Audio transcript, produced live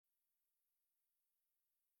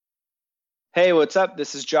Hey, what's up?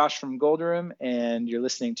 This is Josh from Gold Room, and you're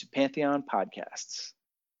listening to Pantheon Podcasts.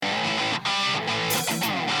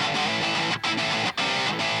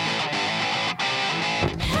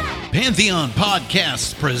 Pantheon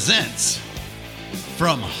Podcasts presents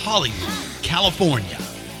from Hollywood, California,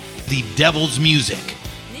 The Devil's Music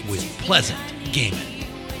with Pleasant Gaiman.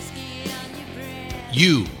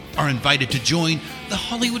 You are invited to join the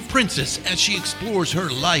Hollywood princess as she explores her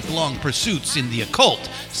lifelong pursuits in the occult,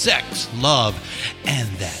 sex, love, and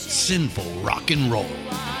that sinful rock and roll.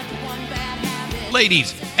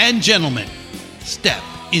 Ladies and gentlemen, step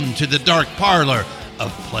into the dark parlor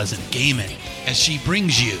of Pleasant Gaiman as she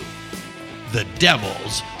brings you The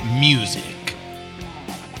Devil's Music.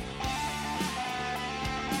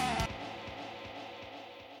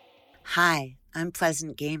 Hi, I'm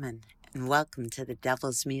Pleasant Gaiman, and welcome to The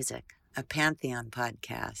Devil's Music, a Pantheon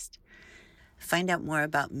podcast. Find out more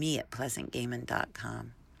about me at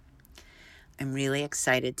pleasantgaiman.com. I'm really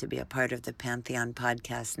excited to be a part of the Pantheon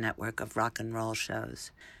Podcast network of rock and roll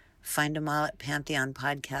shows. Find them all at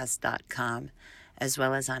pantheonpodcast.com, as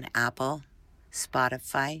well as on Apple,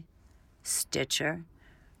 Spotify, Stitcher,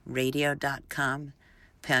 radio.com,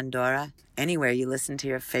 Pandora, anywhere you listen to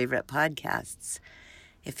your favorite podcasts.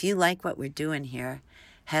 If you like what we're doing here,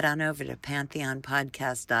 head on over to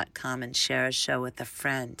pantheonpodcast.com and share a show with a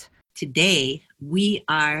friend. Today, we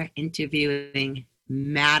are interviewing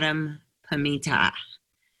Madame Pamita.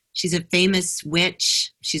 She's a famous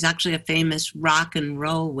witch. She's actually a famous rock and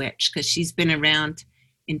roll witch because she's been around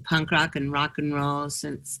in punk rock and roll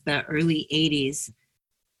since the early 80s,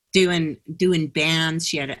 doing bands.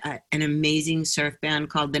 She had an amazing surf band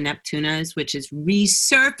called the Neptunas, which is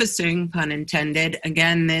resurfacing, pun intended,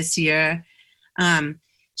 again this year.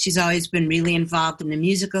 She's always been really involved in the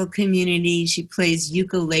musical community. She plays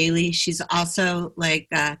ukulele. She's also like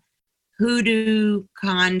a hoodoo,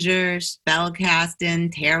 conjure, spell casting,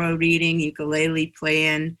 tarot reading, ukulele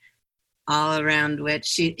playing, all around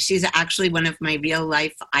witch. She's actually one of my real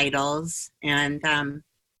life idols. And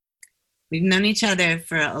we've known each other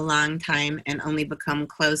for a long time and only become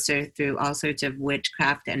closer through all sorts of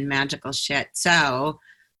witchcraft and magical shit. So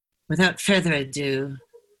without further ado,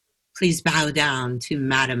 please bow down to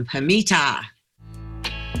Madame Pamita.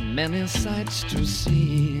 Many sights to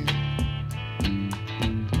see,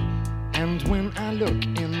 and when I look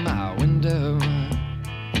in my window,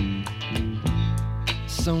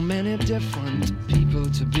 so many different people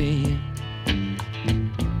to be,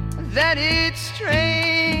 that it's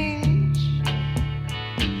strange,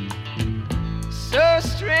 so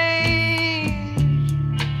strange.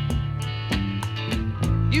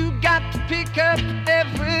 You got to pick up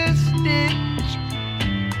every stitch.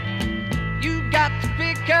 You got to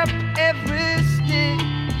pick up every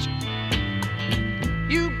stitch.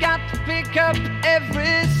 You got to pick up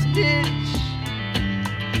every stitch.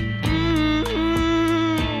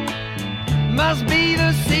 Must be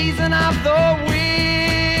the season of the witch.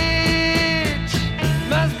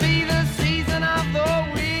 Must be the season of the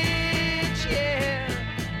witch, yeah.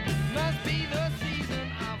 Must be the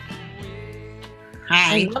season of the witch.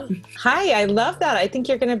 Hi. Hi, I love that. I think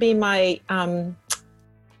you're going to be my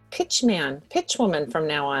pitch woman from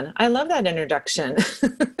now on. I love that introduction.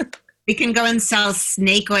 We can go and sell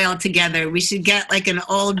snake oil together. We should get like an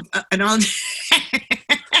old. We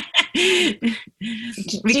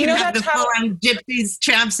can have the full-on gypsies,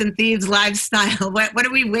 tramps, and thieves lifestyle. What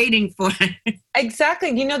are we waiting for?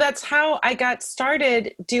 Exactly. That's how I got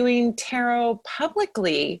started doing tarot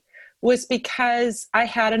publicly, was because I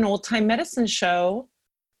had an old-time medicine show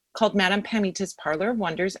called Madame Pamita's Parlor of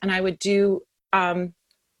Wonders, and I would do, I'd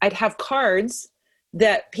have cards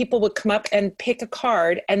that people would come up and pick a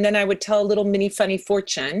card, and then I would tell a little mini funny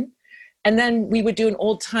fortune, and then we would do an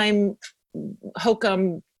old-time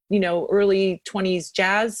hokum, early 20s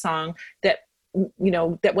jazz song that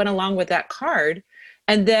went along with that card.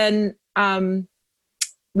 And then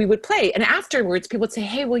we would play. And afterwards, people would say,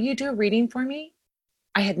 hey, will you do a reading for me?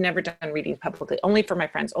 I had never done readings publicly, only for my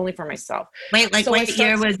friends, only for myself. Wait, what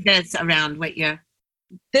year was this around? What year?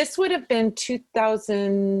 This would have been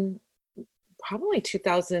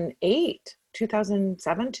 2008,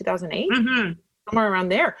 2007, 2008, somewhere around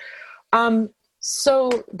there.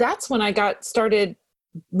 So that's when I got started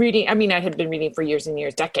reading. I mean, I had been reading for years and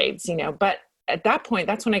years, decades, but at that point,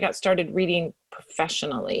 that's when I got started reading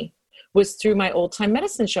professionally, was through my old time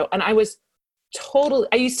medicine show. And I was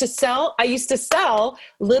I used to sell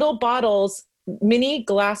little bottles, mini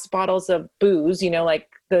glass bottles of booze, like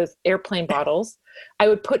the airplane bottles. I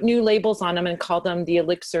would put new labels on them and call them the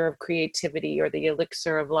elixir of creativity or the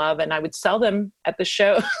elixir of love. And I would sell them at the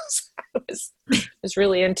shows. I was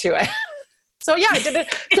really into it. So yeah, I did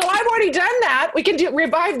it. So I've already done that. We can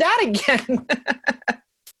revive that again.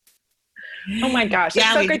 Oh my gosh.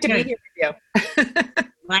 It's so great to be here with you.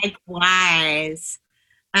 Likewise.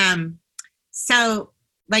 So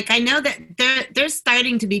like, I know that there's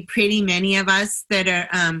starting to be pretty many of us that are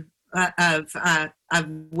of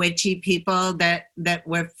witchy people that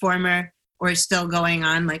were former or still going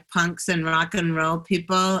on, like punks and rock and roll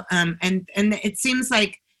people. And it seems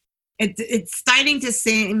like it's starting to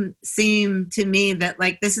seem to me that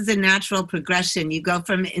like this is a natural progression. You go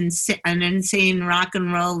from an insane rock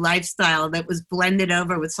and roll lifestyle that was blended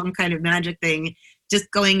over with some kind of magic thing, just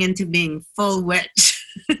going into being full witch.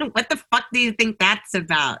 What the fuck do you think that's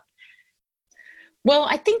about? Well,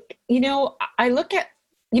 I think, I look at,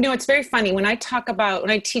 it's very funny when I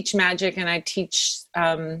teach magic and I teach,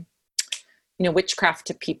 witchcraft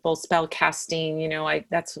to people, spell casting,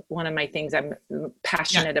 that's one of my things I'm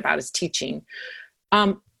passionate about is teaching.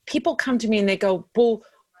 People come to me and they go, well,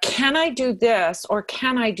 can I do this? Or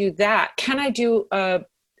can I do that? Can I do a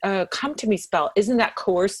come to me spell? Isn't that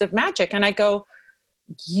coercive magic? And I go,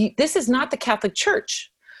 this is not the Catholic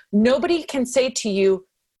Church. Nobody can say to you,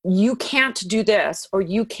 you can't do this or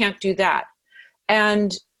you can't do that.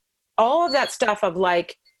 And all of that stuff of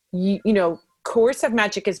like, coercive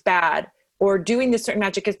magic is bad or doing this certain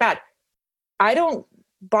magic is bad. I don't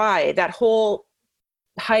buy that whole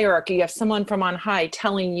hierarchy of someone from on high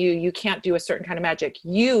telling you you can't do a certain kind of magic.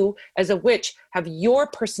 You as a witch have your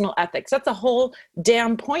personal ethics. That's the whole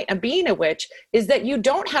damn point of being a witch, is that you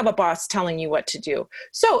don't have a boss telling you what to do.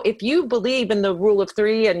 So if you believe in the rule of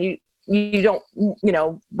three and you don't,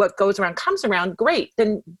 what goes around comes around, great.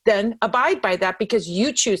 Then abide by that because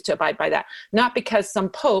you choose to abide by that, not because some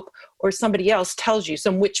pope or somebody else tells you,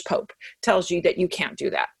 some witch pope tells you that you can't do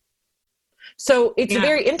that. So it's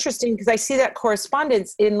very interesting because I see that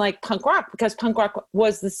correspondence in like punk rock, because punk rock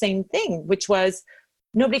was the same thing, which was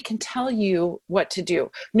nobody can tell you what to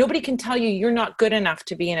do. Nobody can tell you you're not good enough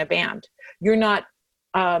to be in a band. You're not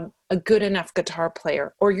a good enough guitar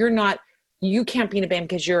player, or you can't be in a band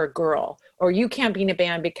because you're a girl, or you can't be in a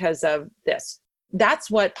band because of this.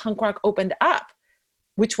 That's what punk rock opened up,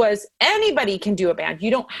 which was anybody can do a band.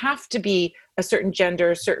 You don't have to be a certain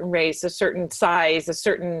gender, a certain race, a certain size, a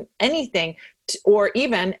certain anything, or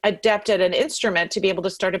even adept at an instrument to be able to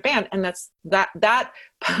start a band. And that's that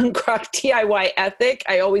punk rock DIY ethic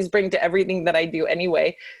I always bring to everything that I do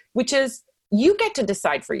anyway, which is you get to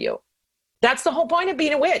decide for you. That's the whole point of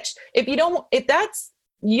being a witch. You don't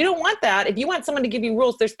want that. If you want someone to give you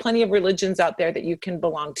rules, there's plenty of religions out there that you can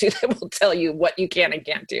belong to that will tell you what you can and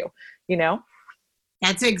can't do,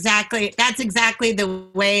 That's exactly the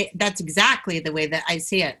way that I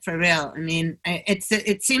see it, for real. I mean,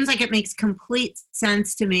 it seems like it makes complete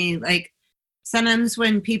sense to me. Like sometimes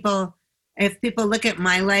if people look at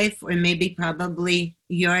my life, or maybe probably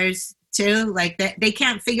yours too, like that, they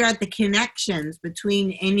can't figure out the connections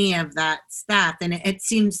between any of that stuff. And it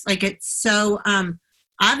seems like it's so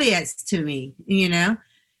obvious to me,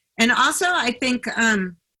 And also I think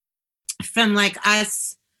from like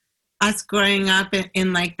us growing up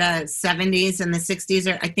in like the 70s and the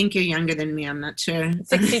 60s, or I think you're younger than me, I'm not sure.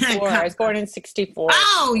 64. I was born in 64.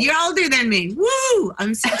 Oh, you're older than me. Woo!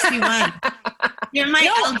 I'm 61. You're my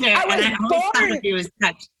elder.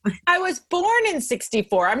 I was born in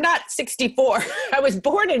 64. I'm not 64. I was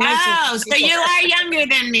born in 1964. Oh, so you are younger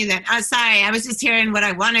than me then. Oh, sorry. I was just hearing what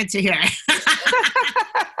I wanted to hear.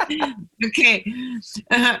 Okay.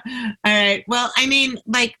 All right. Well, I mean,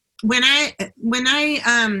 like when I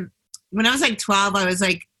was like 12, I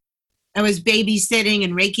was babysitting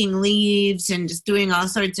and raking leaves and just doing all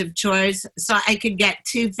sorts of chores. So I could get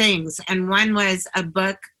two things. And one was a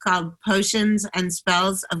book called Potions and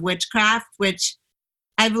Spells of Witchcraft, which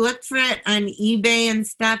I've looked for it on eBay and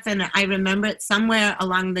stuff. And I remember it somewhere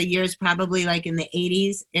along the years, probably like in the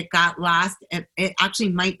 80s, it got lost. It actually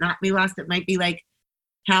might not be lost. It might be like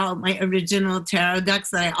how my original tarot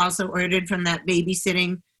decks that I also ordered from that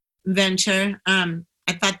babysitting venture,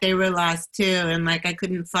 I thought they were lost too. And like, I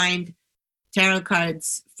couldn't find tarot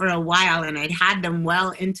cards for a while, and I'd had them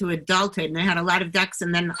well into adulthood, and I had a lot of decks,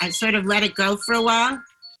 and then I sort of let it go for a while.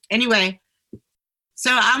 Anyway,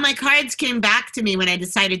 so all my cards came back to me when I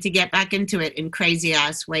decided to get back into it in crazy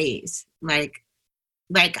ass ways. Like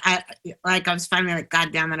I was finally like,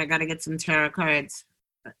 God damn it, I got to get some tarot cards.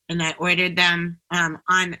 And I ordered them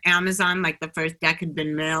on Amazon, like the first deck had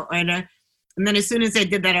been mail order. And then as soon as I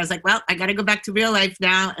did that, I was like, well, I got to go back to real life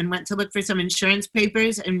now, and went to look for some insurance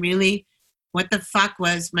papers. And really, what the fuck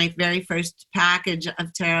was my very first package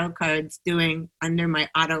of tarot cards doing under my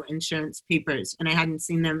auto insurance papers? And I hadn't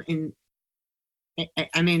seen them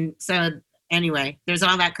so anyway, there's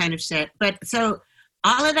all that kind of shit. But so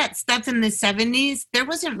all of that stuff in the 70s, there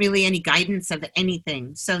wasn't really any guidance of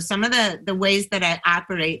anything. So some of the ways that I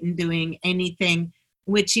operate in doing anything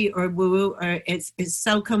witchy or woo is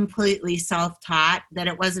so completely self-taught that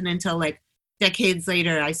it wasn't until like decades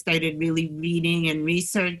later I started really reading and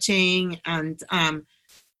researching and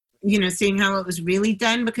seeing how it was really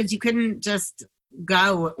done, because you couldn't just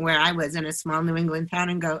go where I was in a small New England town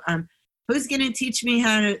and go, who's going to teach me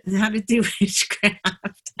how to do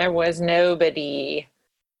witchcraft? There was nobody.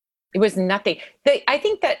 It was nothing. I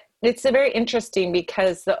think that it's very interesting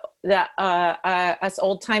because us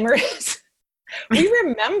old timers, we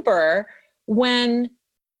remember when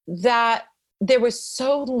that there was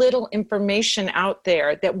so little information out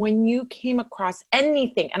there that when you came across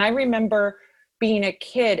anything, and I remember being a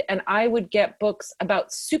kid and I would get books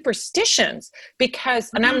about superstitions because,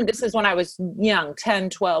 and this is when I was young, 10,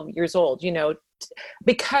 12 years old,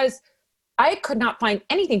 because I could not find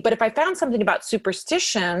anything. But if I found something about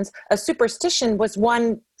superstitions, a superstition was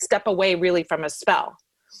one step away really from a spell.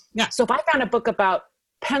 Yeah. So if I found a book about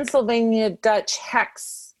Pennsylvania Dutch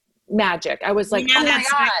hex magic, I was like, oh my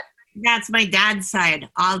God. That's my dad's side,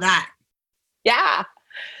 all that. Yeah.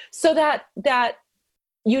 So that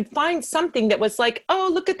you'd find something that was like, oh,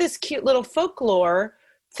 look at this cute little folklore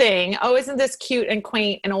thing. Oh, isn't this cute and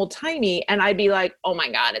quaint and old timey? And I'd be like, oh my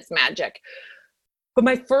God, it's magic. But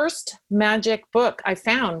my first magic book I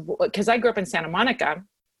found, because I grew up in Santa Monica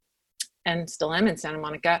and still am in Santa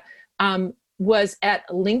Monica, was at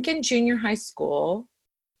Lincoln Junior High School.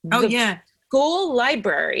 Oh, the school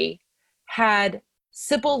library had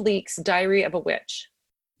Sybil Leek's Diary of a Witch.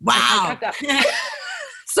 Wow.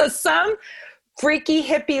 So some freaky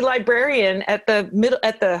hippie librarian at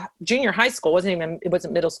the junior high school, it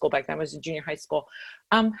wasn't middle school back then, it was a junior high school,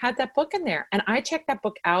 had that book in there. And I checked that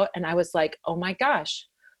book out and I was like, oh my gosh,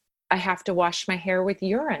 I have to wash my hair with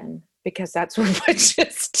urine because that's what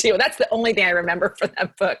witches do. That's the only thing I remember from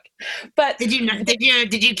that book. But did you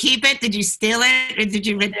keep it? Did you steal it? Or did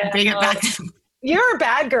you bring it back? You're a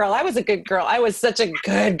bad girl. I was a good girl. I was such a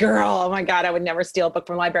good girl. Oh my God, I would never steal a book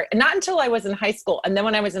from a library. And not until I was in high school. And then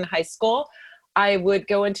when I was in high school, I would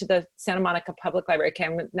go into the Santa Monica Public Library. Okay,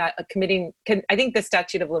 I'm not committing, I think the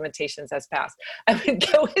statute of limitations has passed. I would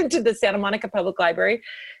go into the Santa Monica Public Library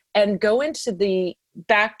and go into the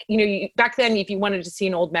back, back then, if you wanted to see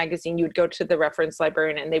an old magazine, you would go to the reference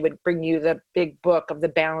librarian and they would bring you the big book of the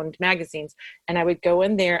bound magazines. And I would go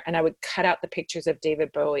in there and I would cut out the pictures of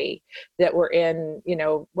David Bowie that were in,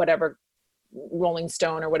 whatever Rolling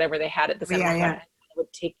Stone or whatever they had at the Santa Monica. I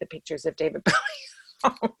would take the pictures of David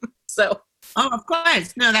Bowie. So. Oh, of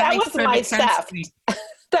course. No, that makes perfect sense to me.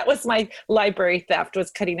 That was my library theft, was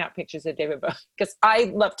cutting out pictures of David Bowie because I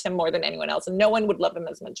loved him more than anyone else and no one would love him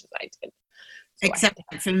as much as I did. So except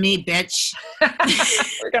for me, bitch.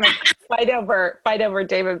 We're going to fight over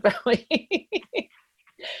David Bowie.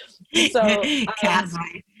 So,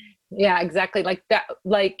 yeah, exactly. Like that,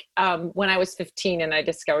 when I was 15 and I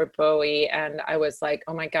discovered Bowie and I was like,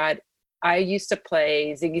 oh my God, I used to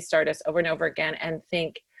play Ziggy Stardust over and over again and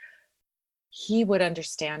think, he would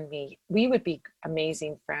understand me. We would be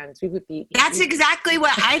amazing friends. That's exactly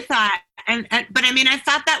what I thought. But I mean, I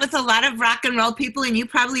thought that with a lot of rock and roll people, and you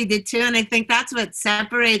probably did too. And I think that's what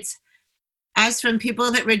separates us from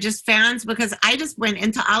people that were just fans, because I just went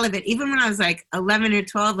into all of it. Even when I was like 11 or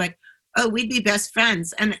 12, like, oh, we'd be best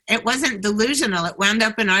friends. And it wasn't delusional. It wound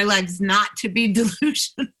up in our lives not to be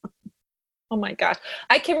delusional. Oh my gosh.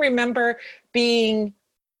 I can remember being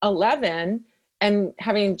 11 and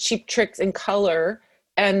having Cheap Tricks in color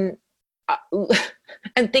and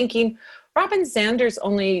thinking, Robin Zander's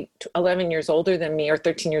only 11 years older than me or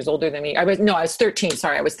 13 years older than me. I was 13.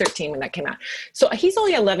 Sorry, I was 13 when that came out. So he's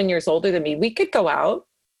only 11 years older than me. We could go out.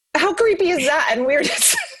 How creepy is that? And we're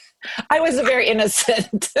just, I was very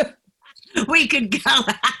innocent. We could go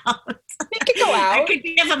out. We could go out. I could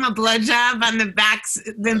give him a blowjob on the back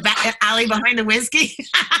alley behind the whiskey.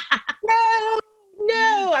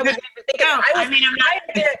 No, I was never thinking. I'm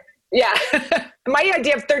not. Yeah. My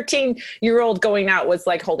idea of 13-year-old going out was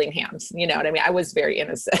like holding hands. You know what I mean? I was very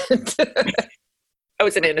innocent. I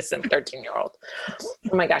was an innocent 13-year-old.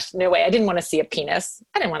 Oh my gosh, no way. I didn't want to see a penis.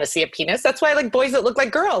 That's why I like boys that look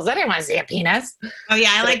like girls. I didn't want to see a penis. Oh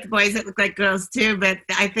yeah, I like boys that look like girls too, but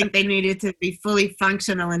I think they needed to be fully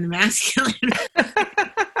functional and masculine.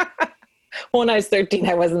 When I was 13,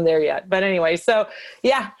 I wasn't there yet. But anyway, so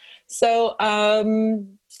yeah. So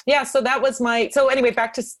that was anyway,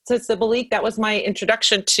 back to Sybil Leek. That was my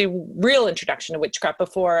real introduction to witchcraft.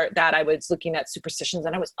 Before that, I was looking at superstitions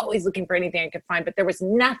and I was always looking for anything I could find, but there was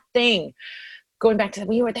nothing going back to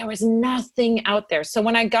there was nothing out there. So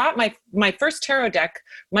when I got my first tarot deck,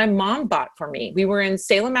 my mom bought for me. We were in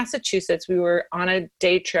Salem, Massachusetts. We were on a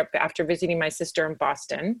day trip after visiting my sister in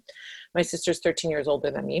Boston. My sister's 13 years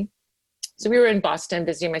older than me. So we were in Boston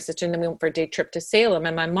visiting my sister, and then we went for a day trip to Salem.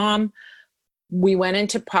 And my mom, we went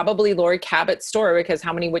into probably Lori Cabot's store, because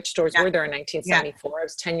how many witch stores were there in 1974? I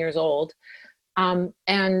was 10 years old.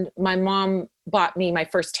 And my mom bought me my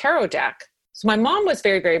first tarot deck. So my mom was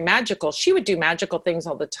very, very magical. She would do magical things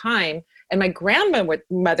all the time. And my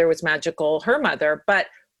grandmother was magical, her mother, but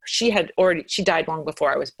she died long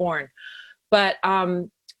before I was born. But,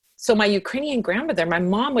 so my Ukrainian grandmother, my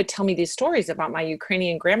mom would tell me these stories about my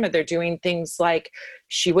Ukrainian grandmother doing things like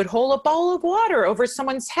she would hold a bowl of water over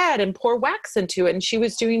someone's head and pour wax into it. And she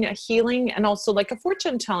was doing a healing and also like a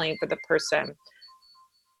fortune telling for the person.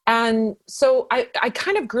 And so I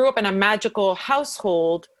kind of grew up in a magical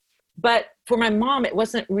household, but for my mom, it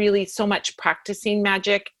wasn't really so much practicing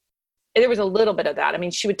magic. There was a little bit of that. I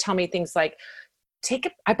mean, she would tell me things like,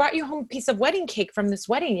 I brought you home a piece of wedding cake from this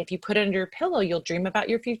wedding. If you put it under your pillow, you'll dream about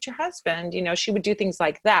your future husband. You know, she would do things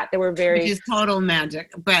like that. They were very... Which is total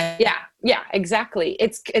magic. But yeah, exactly.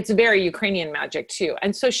 It's very Ukrainian magic too.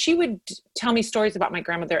 And so she would tell me stories about my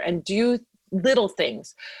grandmother and do little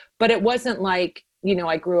things, but it wasn't like, you know,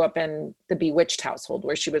 I grew up in the bewitched household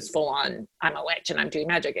where she was full on, I'm a witch and I'm doing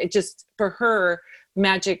magic. It just, for her,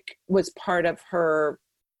 magic was part of her.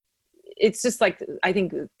 It's just like, I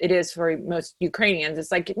think it is for most Ukrainians.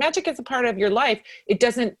 It's like magic is a part of your life. It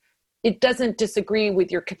doesn't disagree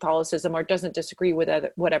with your Catholicism or doesn't disagree with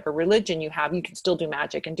whatever religion you have. You can still do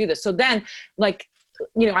magic and do this. So then, like,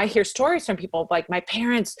 you know, I hear stories from people like, my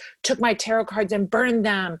parents took my tarot cards and burned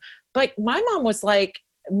them. But my mom was like,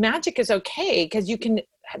 magic is okay because you can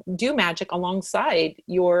do magic alongside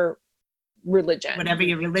your religion, whatever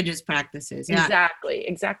your religious practice is. Yeah.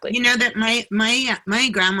 Exactly. You know that my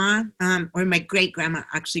grandma, or my great grandma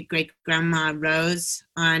Rose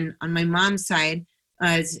on my mom's side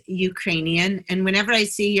was Ukrainian. And whenever I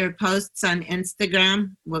see your posts on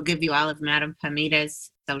Instagram, we'll give you all of Madame Pamita's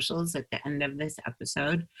socials at the end of this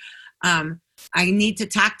episode. I need to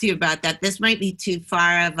talk to you about that. This might be too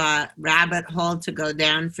far of a rabbit hole to go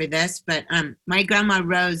down for this, but my grandma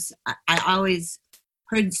Rose, I always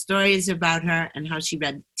heard stories about her and how she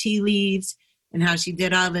read tea leaves and how she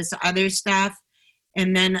did all this other stuff.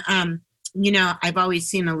 And then, you know, I've always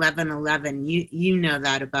seen 1111. You know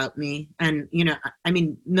that about me. And, you know, I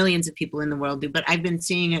mean, millions of people in the world do, but I've been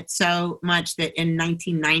seeing it so much that in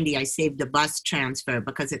 1990, I saved a bus transfer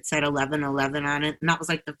because it said 1111 on it. And that was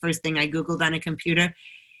like the first thing I Googled on a computer.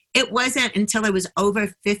 It wasn't until I was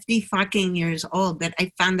over 50 fucking years old that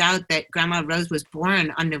I found out that Grandma Rose was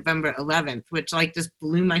born on November 11th, which like just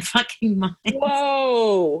blew my fucking mind.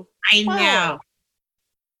 Whoa. I know.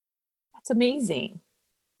 That's amazing.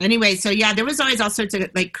 Anyway, so yeah, there was always all sorts of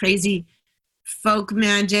like crazy folk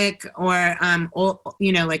magic or, old,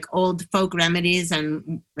 you know, like old folk remedies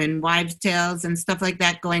and wives' tales and stuff like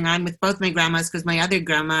that going on with both my grandmas, because my other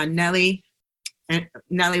grandma, Nellie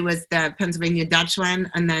was the Pennsylvania Dutch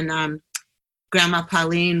one, and then Grandma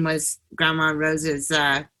Pauline was Grandma Rose's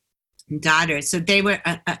daughter. So they were,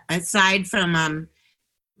 aside from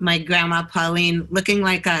my Grandma Pauline, looking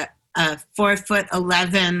like a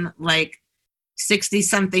 4'11", like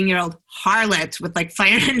 60-something-year-old harlot with like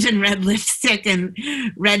fire engine red lipstick and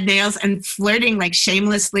red nails and flirting like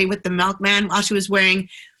shamelessly with the milkman while she was wearing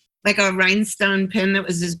like a rhinestone pin that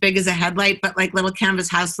was as big as a headlight, but like little canvas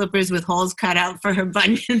house slippers with holes cut out for her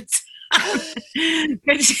bunions.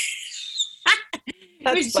 That's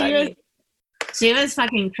funny. She was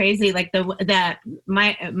fucking crazy. Like the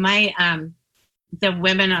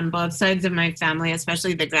women on both sides of my family,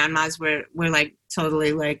 especially the grandmas, were like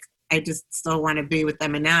totally like, I just still want to be with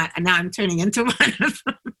them. And now I'm turning into one of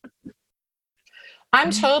them.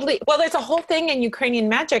 Well, there's a whole thing in Ukrainian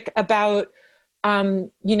magic about, you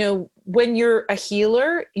know, when you're a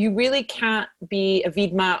healer, you really can't be a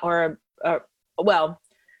vidma or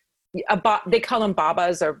they call them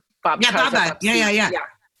babas or babkas. Yeah, baba. Yeah.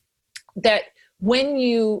 That when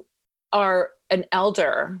you are an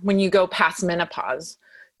elder, when you go past menopause,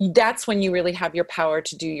 that's when you really have your power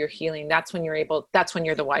to do your healing. That's when you're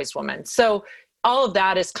the wise woman. So all of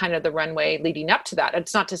that is kind of the runway leading up to that.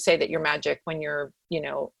 It's not to say that your magic when you're, you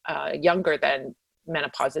know, younger than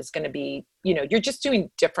menopause is going to be, you know, you're just doing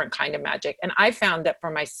different kind of magic. And I found that for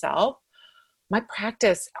myself, my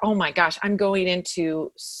practice, oh my gosh, I'm going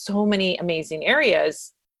into so many amazing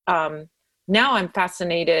areas. now I'm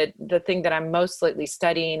fascinated. The thing that I'm most lately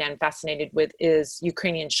studying and fascinated with is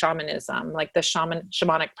Ukrainian shamanism, like the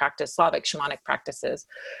shamanic practice, Slavic shamanic practices.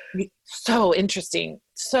 So interesting.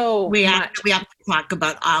 So we have much. to talk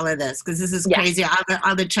about all of this because this is Yeah. crazy.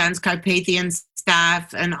 All the Transcarpathian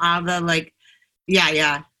stuff and all the like,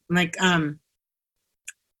 like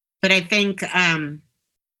but I think for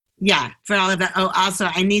all of that. Oh, also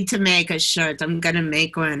I need to make a shirt. I'm gonna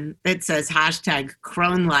make one that says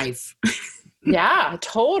 #Crone Life. Yeah,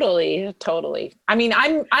 totally. I mean,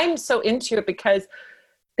 I'm so into it because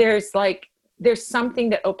there's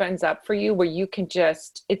something that opens up for you where you can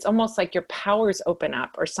just, it's almost like your powers open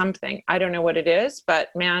up or something. I don't know what it is,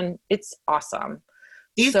 but man, it's awesome.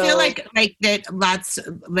 Do you feel like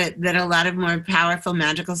that that a lot of more powerful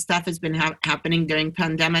magical stuff has been happening during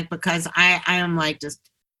pandemic? Because I am like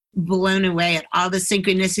just blown away at all the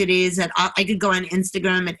synchronicities I could go on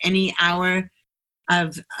Instagram at any hour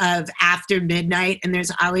of after midnight, and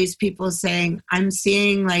there's always people saying, I'm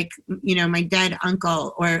seeing like, my dead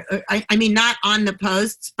uncle, or I mean, not on the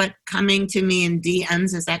posts, but coming to me in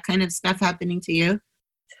DMs. Is that kind of stuff happening to you?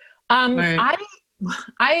 I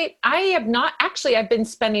have not actually. I've been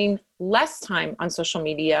spending less time on social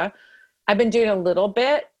media. I've been doing a little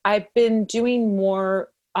bit. I've been doing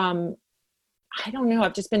more, I don't know.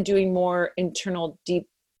 I've just been doing more internal, deep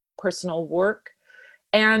personal work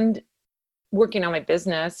and working on my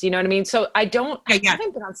business, you know what I mean? So I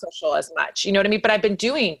haven't been on social as much, you know what I mean? But I've been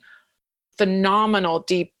doing phenomenal,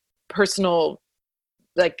 deep personal,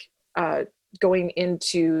 like going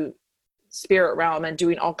into spirit realm and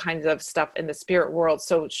doing all kinds of stuff in the spirit world.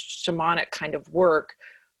 So shamanic kind of work.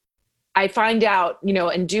 I find out,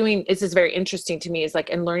 and doing, this is very interesting to me, is like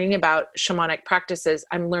in learning about shamanic practices,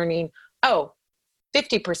 I'm learning,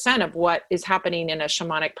 50% of what is happening in a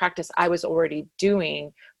shamanic practice I was already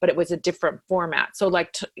doing, but it was a different format. So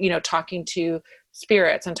like, talking to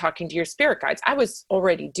spirits and talking to your spirit guides, I was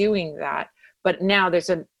already doing that. But now there's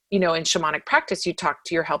in shamanic practice, you talk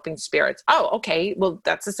to your helping spirits. Oh, okay. Well,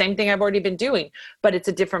 that's the same thing I've already been doing, but it's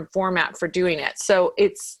a different format for doing it. So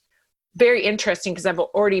it's very interesting because I've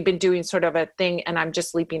already been doing sort of a thing and I'm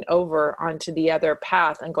just leaping over onto the other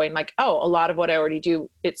path and going like, a lot of what I already do,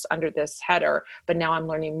 it's under this header, but now I'm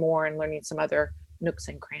learning more and learning some other nooks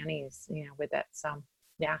and crannies, with it. So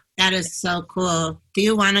yeah. That is so cool. Do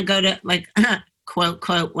you want to go to like,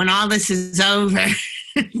 quote, when all this is over,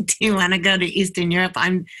 do you want to go to Eastern Europe?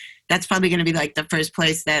 That's probably going to be like the first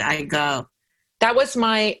place that I go. That was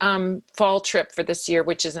my fall trip for this year,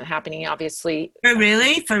 which isn't happening, obviously. Oh,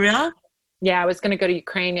 really? For real? Yeah, I was going to go to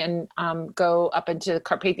Ukraine and go up into the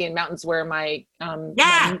Carpathian Mountains where my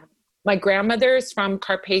grandmother is from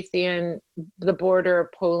Carpathian, the border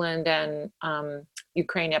of Poland and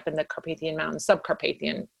Ukraine, up in the Carpathian Mountains,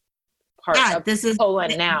 subcarpathian part of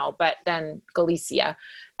Poland now, but then Galicia.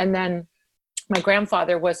 And then my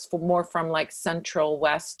grandfather was more from like central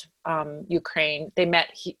west Ukraine. They met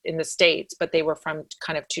in the States, but they were from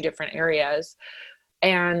kind of two different areas.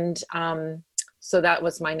 And so that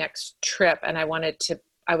was my next trip. And I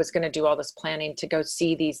was going to do all this planning to go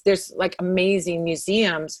see these. There's like amazing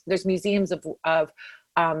museums. There's museums of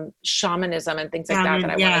shamanism and things like that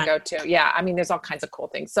I want to go to. Yeah. I mean, there's all kinds of cool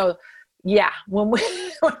things. So yeah, when we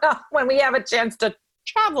have a chance to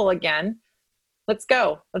travel again, let's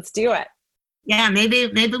go. Let's do it. Yeah, maybe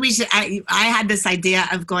we should. I had this idea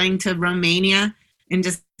of going to Romania and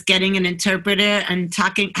just getting an interpreter and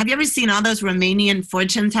talking. Have you ever seen all those Romanian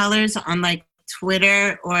fortune tellers on like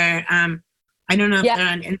Twitter or I don't know if they're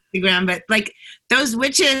on Instagram, but like those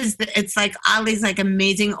witches, it's like all these like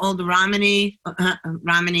amazing old Romani.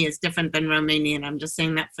 Romani is different than Romanian. I'm just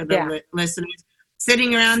saying that for the listeners.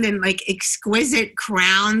 Sitting around in like exquisite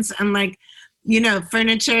crowns and like,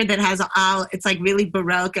 furniture that has it's like really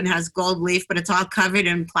Baroque and has gold leaf, but it's all covered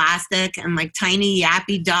in plastic and like tiny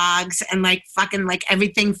yappy dogs and like fucking like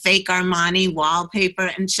everything fake Armani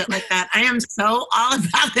wallpaper and shit like that. I am so all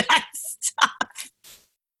about that stuff.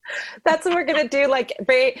 That's what we're going to do. Like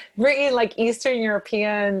bringing like Eastern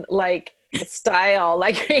European, like style,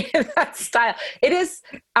 like that style. It is,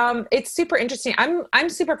 it's super interesting. I'm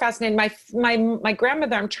super fascinated. My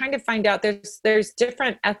grandmother, I'm trying to find out, there's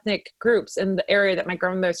different ethnic groups in the area that my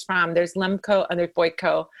grandmother's from. There's Lemko and there's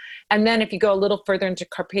Boyko. And then if you go a little further into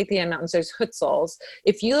Carpathian Mountains, there's Hutsuls.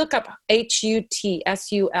 If you look up Hutsul,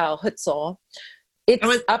 Hutsul,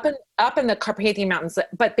 it's up in the Carpathian Mountains,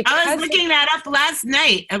 but because I was looking that up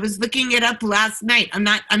last night. I'm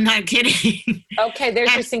not kidding. Okay,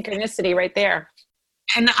 there's your synchronicity right there.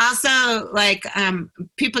 And also, like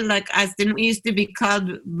people like us, didn't we used to be called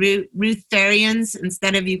Ruthenians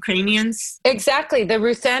instead of Ukrainians? Exactly, the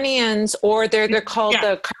Ruthenians, or they're called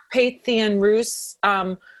the Carpathian Rus.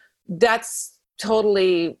 That's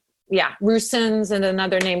totally, yeah, Rusins and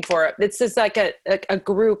another name for it. This is like a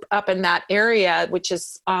group up in that area, which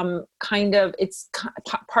is it's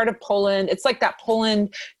part of Poland. It's like that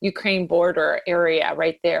Poland-Ukraine border area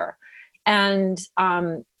right there. And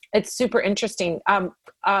it's super interesting.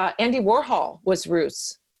 Andy Warhol was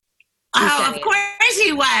Rus. Oh, of course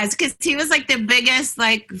he was, because he was like the biggest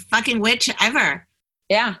like fucking witch ever.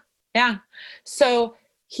 Yeah, yeah. So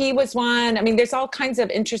he was one. I mean, there's all kinds of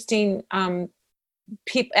interesting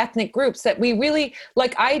ethnic groups that we really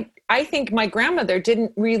like. I think my grandmother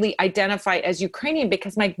didn't really identify as Ukrainian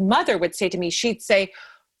because my mother would say to me, she'd say,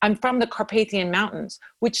 I'm from the Carpathian Mountains,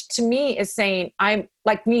 which to me is saying I'm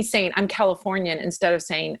like me saying I'm Californian instead of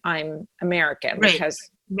saying I'm American, because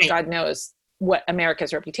God knows what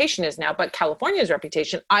America's reputation is now, but California's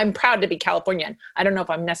reputation, I'm proud to be Californian. I don't know if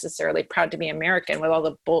I'm necessarily proud to be American with all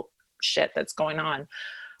the bullshit that's going on.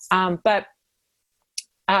 But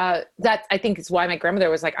that I think is why my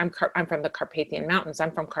grandmother was like, I'm from the Carpathian Mountains.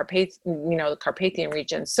 I'm from the Carpathian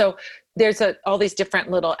region. So there's all these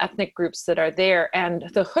different little ethnic groups that are there. And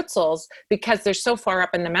the Hutzels, because they're so far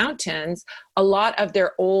up in the mountains, a lot of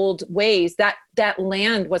their old ways, that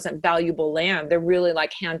land wasn't valuable land. They're really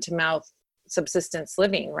like hand to mouth subsistence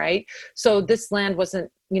living, right? So this land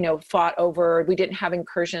wasn't, fought over. We didn't have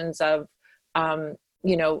incursions of,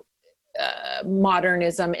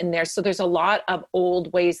 modernism in there. So there's a lot of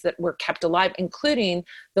old ways that were kept alive, including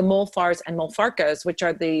the Molfars and Molfarkas, which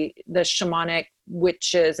are the shamanic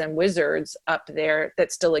witches and wizards up there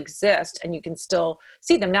that still exist. And you can still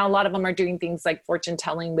see them. Now, a lot of them are doing things like fortune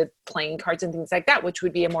telling with playing cards and things like that, which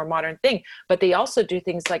would be a more modern thing. But they also do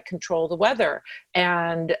things like control the weather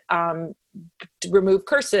and remove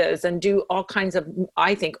curses and do all kinds of,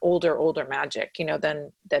 I think, older magic,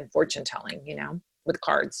 than fortune telling, with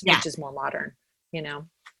cards, which is more modern,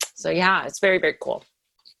 So yeah, it's very, very cool.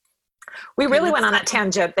 We really went on a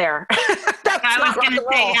tangent there. I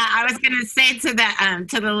was gonna say to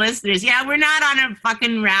the listeners, we're not on a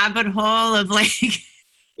fucking rabbit hole of like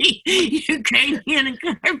Ukrainian and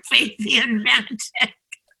Carpathian magic.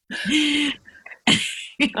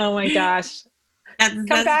 Oh my gosh. That's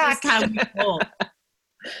just how we roll.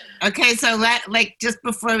 Okay, so just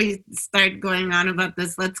before we start going on about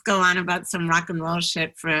this, let's go on about some rock and roll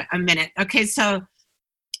shit for a minute. Okay, so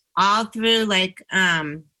all through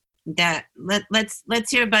that,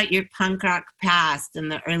 let's hear about your punk rock past in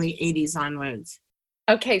the early 80s onwards.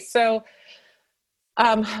 Okay, so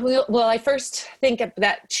I first think of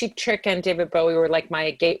that Cheap Trick and David Bowie were like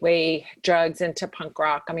my gateway drugs into punk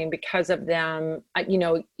rock. I mean, because of them,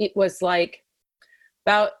 it was like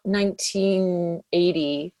about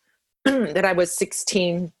 1980 that I was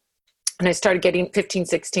 16 and I started getting 15,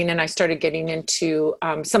 16, and I started getting into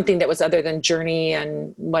something that was other than Journey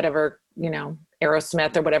and whatever,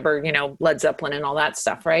 Aerosmith or whatever, Led Zeppelin and all that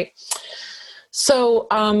stuff. Right. So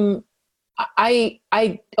I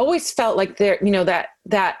always felt like there,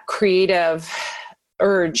 that creative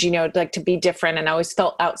urge, like to be different. And I always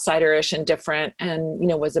felt outsiderish and different and,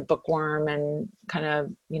 was a bookworm and kind of,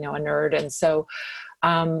 a nerd. And so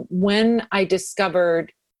when I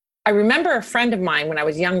remember a friend of mine when I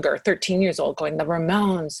was younger, 13 years old, going, the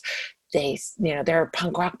Ramones, they're a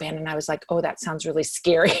punk rock band. And I was like, oh, that sounds really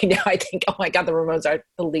scary. Now I think, oh my God, the Ramones are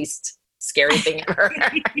the least scary thing ever.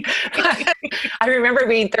 I remember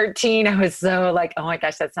being 13. I was so like, oh my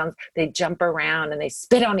gosh, they jump around and they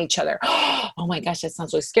spit on each other. Oh my gosh, that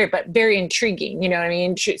sounds really scary, but very intriguing. You know what I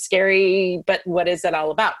mean? Scary, but what is it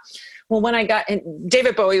all about? Well, when I got in,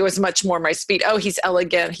 David Bowie was much more my speed. Oh, he's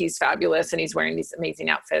elegant, he's fabulous, and he's wearing these amazing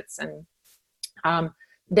outfits. And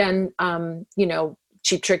then,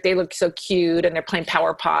 Cheap Trick, they look so cute, and they're playing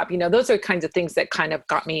power pop. Those are kinds of things that kind of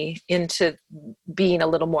got me into being a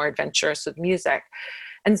little more adventurous with music.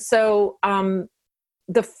 And so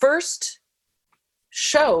the first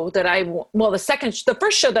show that the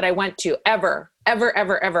first show that I went to ever,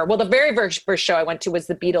 well, the very first show I went to was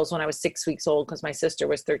the Beatles when I was 6 weeks old, because my sister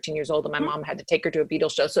was 13 years old and my mom had to take her to a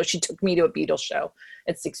Beatles show. So she took me to a Beatles show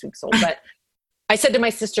at 6 weeks old. But I said to my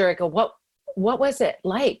sister, I go, what was it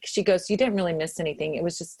like? She goes, you didn't really miss anything. It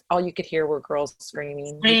was just all you could hear were girls screaming.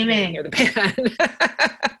 You couldn't hear the band.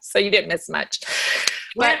 So you didn't miss much.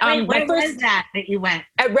 Where was that you went?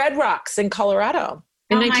 At Red Rocks in Colorado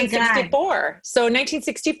in 1964. So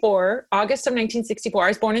 1964, August of 1964, I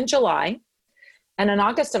was born in July. And in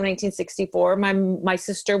August of 1964, my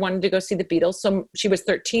sister wanted to go see the Beatles. So she was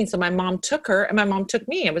 13. So my mom took her and my mom took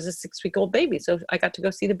me. I was a 6-week-old baby. So I got to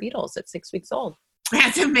go see the Beatles at 6 weeks old.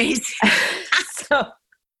 That's amazing.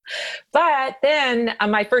 But then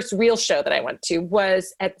my first real show that I went to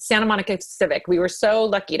was at Santa Monica Civic. We were so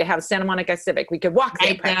lucky to have Santa Monica Civic. We could walk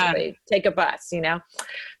there practically, take a bus, you know.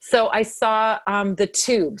 So I saw the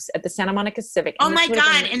Tubes at the Santa Monica Civic. Oh my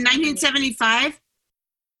God, in 1975?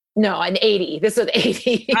 No, in 80. This was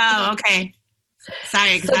 80. Oh, okay.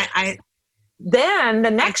 Sorry, because I then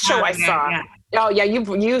the next show I saw. Yeah. Oh yeah,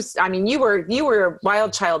 you were a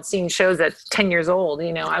wild child seeing shows at 10 years old.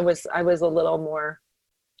 You know, I was a little more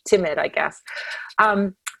timid, I guess.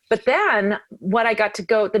 But then what I got to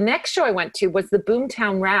go, the next show I went to was the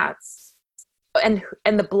Boomtown Rats, and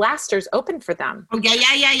the Blasters opened for them. Oh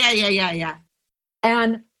yeah.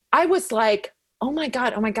 And I was like, oh my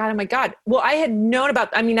God. Well, I had known about,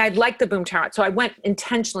 I'd liked the Boomtown Rats, so I went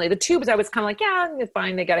intentionally. The Tubes, I was kind of like, yeah, it's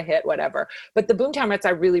fine, they got a hit, whatever. But the Boomtown Rats, I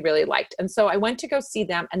really, really liked. And so I went to go see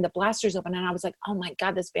them, and the Blasters opened, and I was like, oh my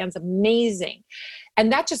God, this band's amazing.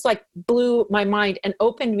 And that just like blew my mind and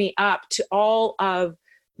opened me up to all of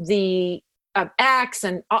the acts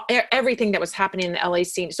and everything that was happening in the LA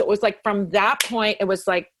scene. So it was like from that point, it was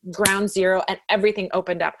like ground zero, and everything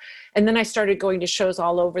opened up. And then I started going to shows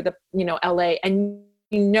all over the, LA, and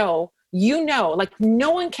you know, like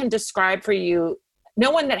no one can describe for you,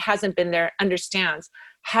 no one that hasn't been there understands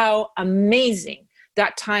how amazing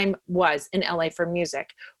that time was in LA for music,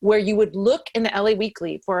 where you would look in the LA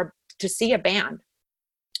Weekly to see a band,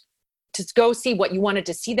 to go see what you wanted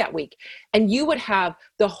to see that week. And you would have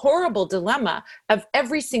the horrible dilemma of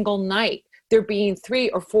every single night there being 3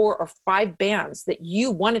 or 4 or 5 bands that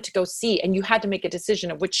you wanted to go see, and you had to make a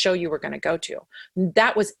decision of which show you were going to go to.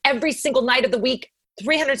 That was every single night of the week,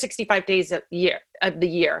 365 days of the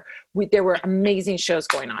year. There were amazing shows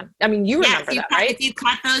going on. I mean, you remember that, right? If you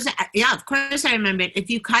cut those, yeah, of course I remember it. If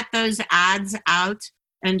you cut those ads out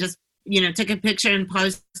and just took a picture and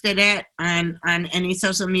posted it on any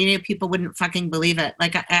social media, people wouldn't fucking believe it.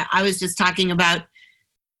 Like I was just talking about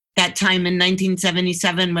that time in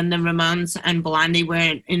 1977 when the Ramones and Blondie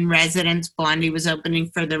were in residence. Blondie was opening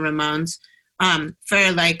for the Ramones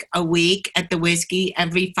for like a week at the Whiskey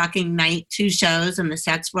every fucking night, 2 shows, and the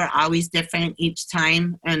sets were always different each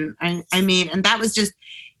time. And and that was just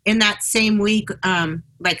in that same week.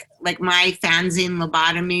 Like my fanzine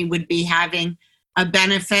Lobotomy would be having a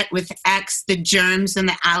benefit with the Germs and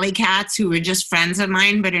the Alley Cats, who were just friends of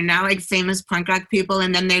mine, but are now like famous punk rock people.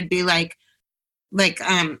 And then there'd be like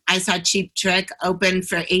I saw Cheap Trick open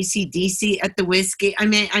for AC/DC at the Whiskey. I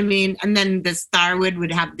mean, and then the Starwood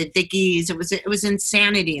would have the Dickies. It was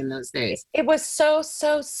insanity in those days. It was so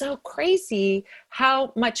crazy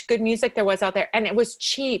how much good music there was out there, and it was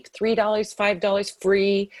cheap, $3, $5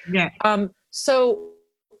 free. Yeah. So,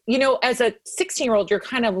 as a 16-year-old, you're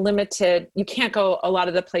kind of limited. You can't go a lot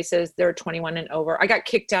of the places. They're 21 and over. I got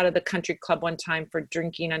kicked out of the country club one time for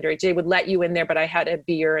drinking underage. They would let you in there, but I had a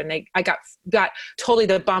beer, and I got totally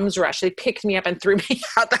the bums rush. They picked me up and threw me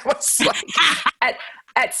out. That was like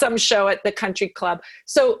at some show at the country club.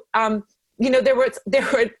 So, there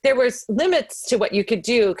was limits to what you could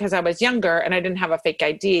do because I was younger and I didn't have a fake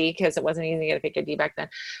ID because it wasn't easy to get a fake ID back then.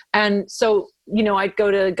 And so, I'd go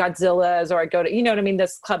to Godzilla's, or I'd go to,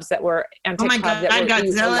 those clubs that were antique clubs. Oh my God,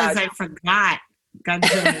 Godzilla's, I forgot.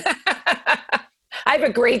 Godzilla's. I have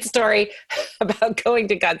a great story about going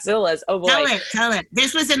to Godzilla's. Oh boy. Tell it.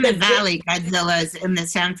 This was in the Valley, Godzilla's in the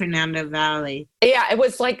San Fernando Valley. Yeah, it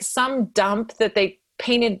was like some dump that they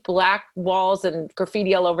painted black walls and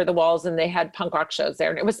graffiti all over the walls, and they had punk rock shows there.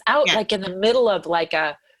 And it was out like in the middle of like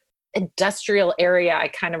a industrial area. I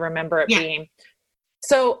kind of remember it being.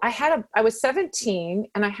 So I was 17,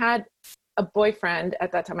 and I had a boyfriend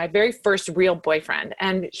at that time, my very first real boyfriend.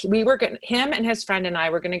 And him and his friend and I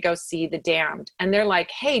were going to go see The Damned. And they're like,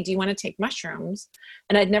 hey, do you want to take mushrooms?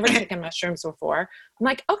 And I'd never taken mushrooms before. I'm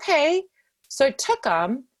like, okay. So I took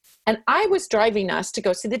them. And I was driving us to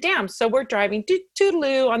go see The Damned. So we're driving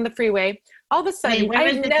toodaloo on the freeway. All of a sudden, where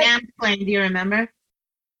was The Damned playing? Do you remember?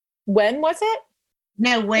 When was it?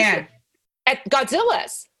 No, where? At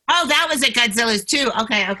Godzilla's. Oh, that was at Godzilla's too.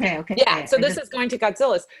 Okay. Yeah. So this is going to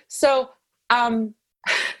Godzilla's. So, so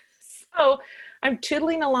I'm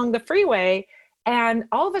tootling along the freeway, and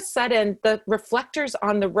all of a sudden, the reflectors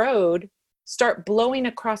on the road start blowing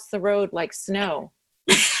across the road like snow.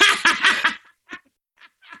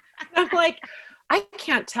 I'm like, I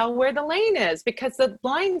can't tell where the lane is because the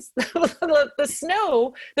lines, the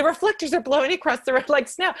snow, the reflectors are blowing across the road like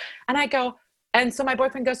snow. And I go, and so my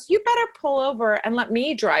boyfriend goes, you better pull over and let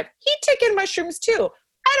me drive. He'd taken mushrooms too.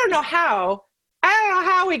 I don't know how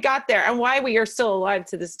we got there and why we are still alive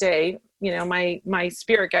to this day. My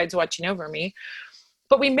spirit guide's watching over me.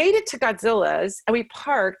 But we made it to Godzilla's and we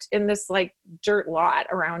parked in this like dirt lot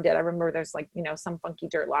around it. I remember there's like, you know, some funky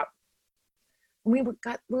dirt lot. We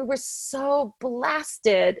were so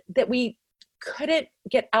blasted that we couldn't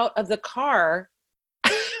get out of the car.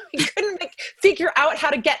 We couldn't figure out how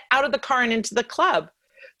to get out of the car and into the club.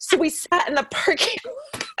 So we sat in the parking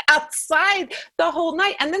lot outside the whole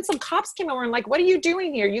night. And then some cops came over and like, what are you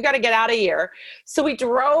doing here? You got to get out of here. So we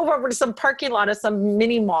drove over to some parking lot of some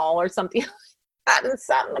mini mall or something like that and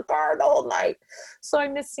sat in the car the whole night. So I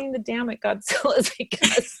missed seeing the damn at Godzilla's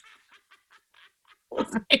because Oh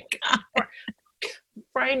my God.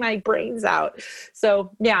 frying my brains out.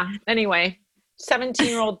 So yeah, anyway,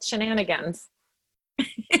 17-year-old shenanigans.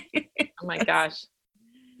 Oh my gosh.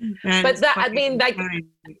 But that, I mean, like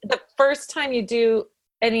the first time you do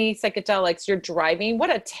any psychedelics, you're driving. What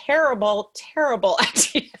a terrible, terrible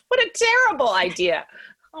idea. What a terrible idea.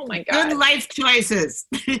 Oh my God. Good life choices.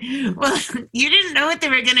 Well, you didn't know what they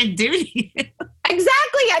were going to do to you.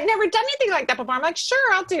 Exactly. I'd never done anything like that before. I'm like,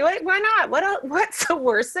 sure, I'll do it. Why not? What's the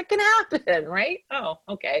worst that can happen? Right? Oh,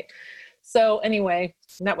 okay. So anyway,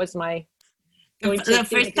 that was my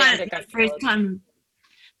The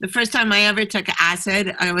first time I ever took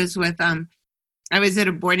acid, I was at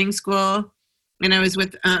a boarding school, and I was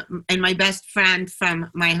with, and my best friend from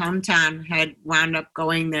my hometown had wound up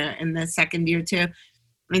going there in the second year too.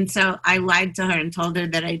 And so I lied to her and told her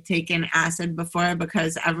that I'd taken acid before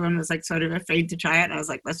because everyone was like sort of afraid to try it. And I was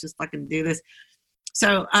like, let's just fucking do this.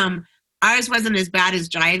 So ours wasn't as bad as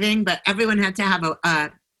driving, but everyone had to have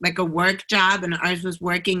a work job, and ours was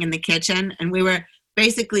working in the kitchen. And we were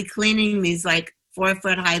basically cleaning these like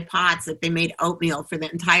 4-foot high pots that they made oatmeal for the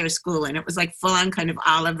entire school. And it was like full on kind of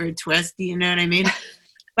Oliver Twist, you know what I mean?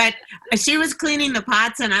 But she was cleaning the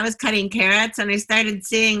pots and I was cutting carrots, and I started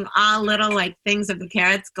seeing all little like things of the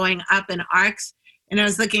carrots going up in arcs. And I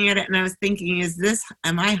was looking at it and I was thinking,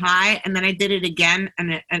 am I high? And then I did it again,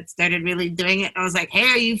 and it started really doing it. And I was like, hey,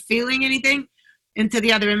 are you feeling anything? Into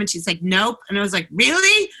the other room, and she's like, nope. And I was like,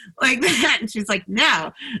 really? Like that? And she's like,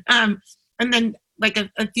 no. And then like a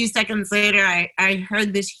few seconds later, I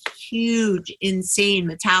heard this huge, insane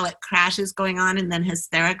metallic crashes going on, and then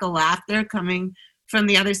hysterical laughter coming from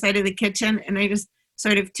the other side of the kitchen. And I just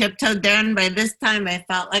sort of tiptoed down. By this time, I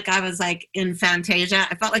felt like I was like in Fantasia.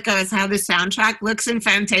 I felt like I was how the soundtrack looks in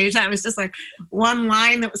Fantasia. I was just like one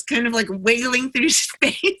line that was kind of like wiggling through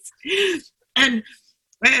space. And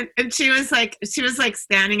she was like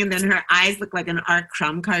standing, and then her eyes looked like an R.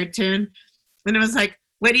 Crumb cartoon. And it was like,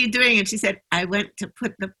 what are you doing? And she said, I went to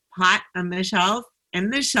put the pot on the shelf,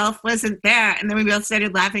 and the shelf wasn't there. And then we both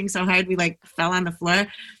started laughing so hard we like fell on the floor.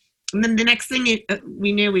 And then the next thing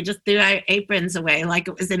we knew, we just threw our aprons away like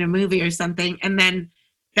it was in a movie or something. And then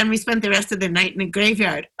we spent the rest of the night in a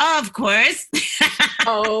graveyard. Of course.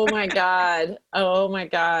 Oh my God. Oh my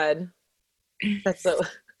God. That's so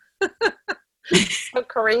so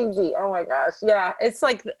crazy. Oh my gosh. Yeah. It's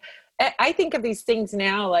like, I think of these things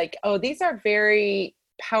now like, oh, these are very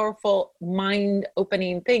powerful,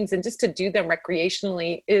 mind-opening things. And just to do them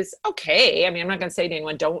recreationally is okay. I mean, I'm not going to say to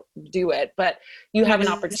anyone, don't do it, but you have an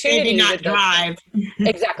opportunity. Not to drive.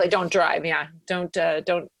 Exactly. Don't drive. Yeah. Don't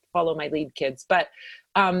follow my lead, kids. But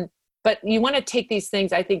you want to take these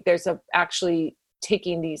things. I think there's actually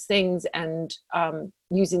taking these things and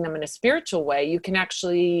using them in a spiritual way. You can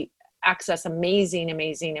actually access amazing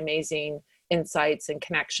insights and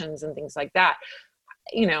connections and things like that.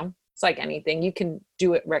 You know, it's like anything. You can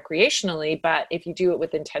do it recreationally, but if you do it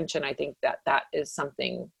with intention, I think that is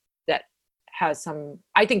something that has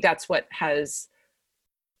I think that's what has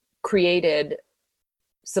created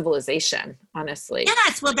civilization, honestly.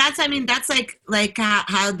 Yes, well, that's like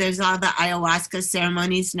how there's all the ayahuasca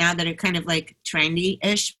ceremonies now that are kind of like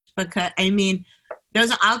trendy-ish, because I mean,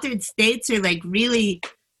 those altered states are like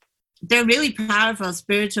they're really powerful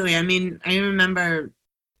spiritually. I mean, I remember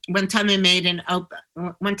one time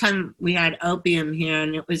one time we had opium here,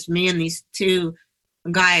 and it was me and these two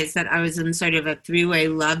guys that I was in sort of a 3-way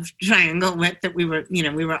love triangle with, that we were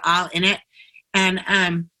all in it.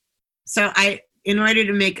 And so in order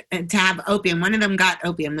to have opium, one of them got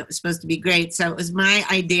opium that was supposed to be great. So it was my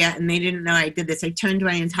idea, and they didn't know I did this. I turned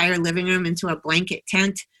my entire living room into a blanket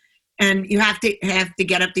tent, and you have to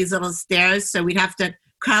get up these little stairs. So we'd have to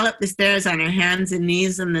crawl up the stairs on our hands and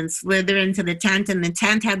knees and then slither into the tent. And the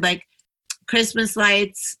tent had like Christmas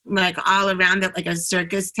lights like all around it, like a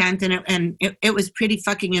circus tent. And it was pretty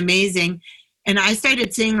fucking amazing. And I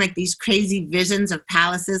started seeing like these crazy visions of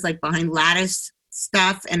palaces, like behind lattice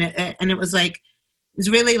stuff. And it was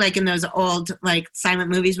really like in those old like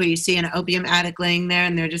silent movies where you see an opium addict laying there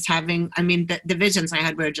and they're just having, I mean, the visions I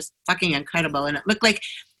had were just fucking incredible. And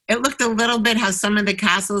it it looked a little bit how some of the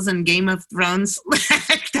castles in Game of Thrones look.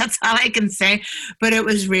 That's all I can say. But it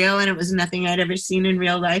was real, and it was nothing I'd ever seen in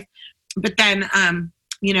real life. But then,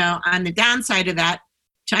 you know, on the downside of that,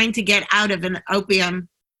 trying to get out of an opium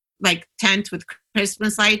like tent with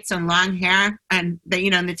Christmas lights and long hair, and the,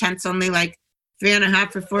 you know, and the tent's only like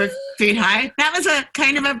 3.5 or 4 feet high. That was a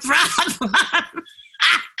kind of a problem.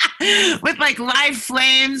 With like live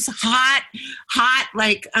flames, hot,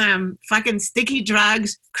 like fucking sticky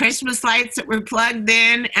drugs, Christmas lights that were plugged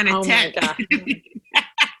in, and a tent. My God.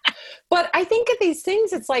 But I think of these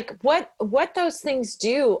things, it's like what those things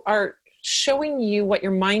do are showing you what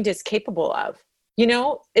your mind is capable of. You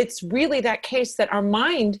know, it's really that case that our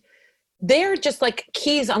mind, they're just like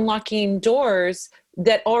keys unlocking doors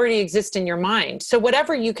that already exist in your mind. So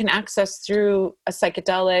whatever you can access through a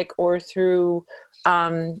psychedelic or through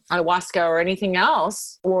ayahuasca or anything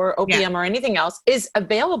else, or opium or anything else, is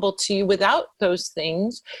available to you without those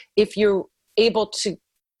things. If you're able to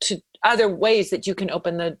other ways that you can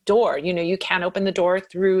open the door, you know, you can open the door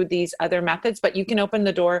through these other methods, but you can open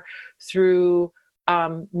the door through,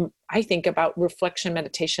 I think about reflection,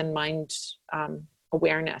 meditation, mind,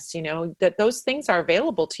 awareness, you know, that those things are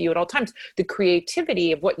available to you at all times. The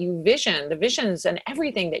creativity of what you vision, the visions and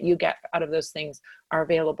everything that you get out of those things are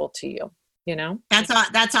available to you. You know,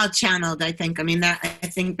 that's all channeled, I think. I mean, I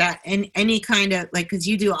think that in any kind of like, because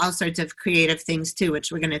you do all sorts of creative things too,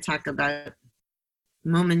 which we're going to talk about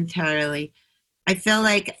momentarily. I feel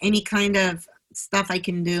like any kind of stuff I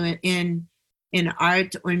can do in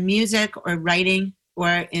art or music or writing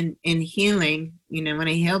or in healing, you know, when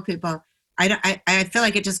I heal people, I feel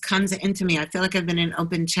like it just comes into me. I feel like I've been an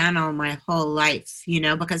open channel my whole life, you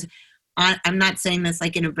know, because I'm not saying this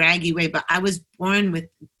like in a braggy way, but I was born with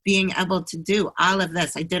being able to do all of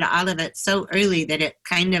this. I did all of it so early that it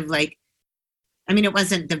kind of like, I mean, it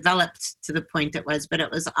wasn't developed to the point it was, but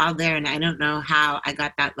it was all there. And I don't know how I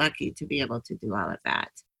got that lucky to be able to do all of that.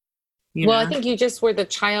 You know? I think you just were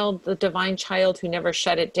the divine child who never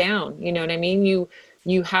shut it down. You know what I mean?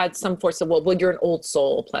 You had some force of, well, you're an old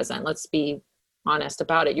soul, Pleasant. Let's be honest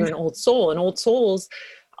about it. You're an old soul, and old souls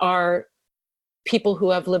are people who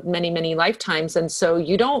have lived many, many lifetimes. And so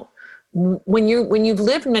you don't, when you've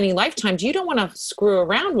lived many lifetimes, you don't want to screw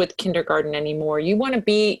around with kindergarten anymore. You want to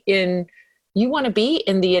be in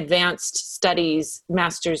the advanced studies,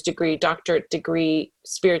 master's degree, doctorate degree,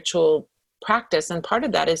 spiritual practice. And part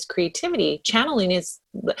of that is creativity. Channeling is,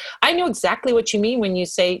 I know exactly what you mean when you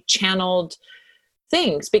say channeled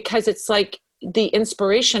things, because it's like the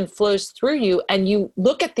inspiration flows through you and you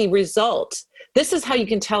look at the result. This is how you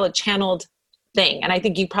can tell a channeled thing. And I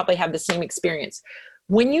think you probably have the same experience.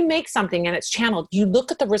 When you make something and it's channeled, you look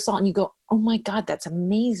at the result and you go, oh my God, that's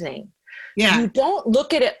amazing. Yeah. You don't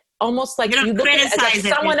look at it almost like you look at it as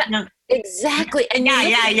like someone, exactly. And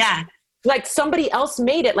yeah. Like somebody else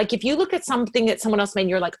made it. Like if you look at something that someone else made,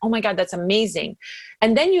 you're like, oh my God, that's amazing.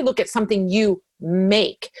 And then you look at something you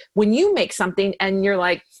make. When you make something and you're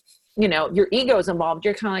like, you know, your ego's involved,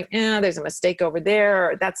 you're kind of like, there's a mistake over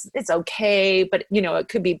there. It's okay, but you know, it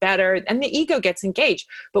could be better. And the ego gets engaged.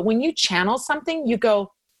 But when you channel something, you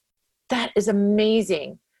go, that is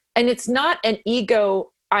amazing. And it's not an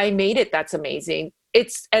ego, I made it, that's amazing.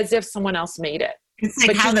 It's as if someone else made it. It's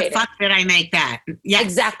like, how the fuck did I make that? Yes.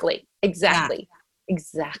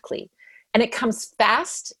 Exactly. And it comes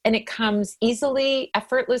fast and it comes easily,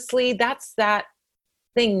 effortlessly. That's that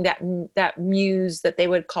thing, that muse that they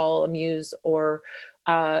would call a muse, or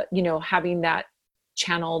you know, having that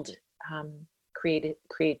channeled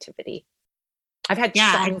creativity. I've had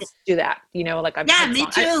songs do that, you know, like I've had me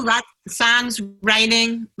too. Lots of songs,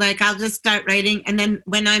 writing. Like I'll just start writing, and then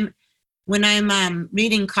when I'm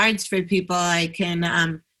reading cards for people, I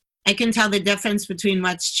can tell the difference between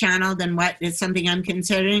what's channeled and what is something I'm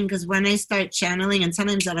considering. Because when I start channeling, and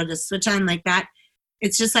sometimes it'll just switch on like that,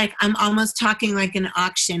 it's just like I'm almost talking like an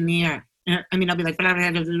auctioneer. I mean, I'll be like, blah,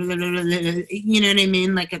 blah, blah, blah, blah, blah, you know what I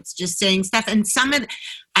mean? Like it's just saying stuff. And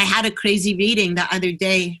I had a crazy reading the other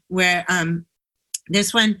day where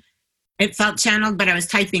this one, it felt channeled, but I was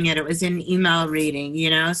typing it. It was an email reading, you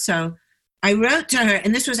know? So I wrote to her,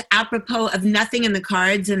 and this was apropos of nothing in the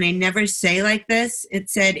cards, and they never say like this. It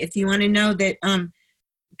said, if you want to know that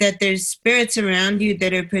that there's spirits around you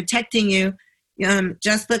that are protecting you,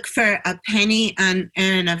 just look for a penny and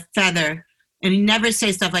a feather. And you never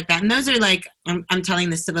say stuff like that. And those are like, I'm telling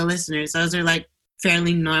this to the listeners, those are like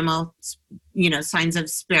fairly normal, you know, signs of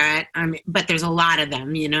spirit. But there's a lot of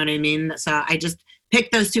them, you know what I mean? So I just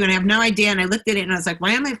picked those two, and I have no idea. And I looked at it and I was like,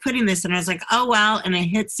 why am I putting this? And I was like, oh, well. And I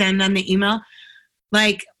hit send on the email.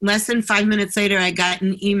 Like less than 5 minutes later, I got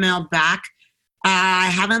an email back I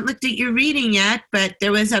haven't looked at your reading yet, but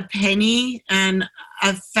there was a penny and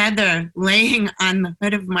a feather laying on the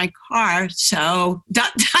hood of my car. So, ...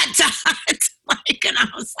 Like, and I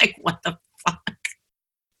was like, what the fuck?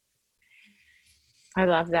 I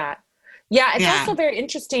love that. Yeah, it's Yeah. also very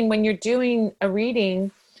interesting when you're doing a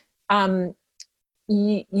reading.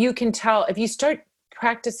 You can tell if you start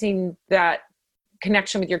practicing that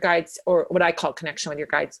connection with your guides, or what I call connection with your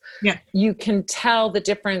guides. Yeah. You can tell the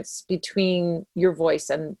difference between your voice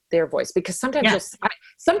and their voice, because sometimes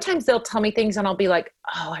sometimes they'll tell me things and I'll be like,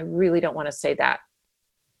 oh, I really don't want to say that.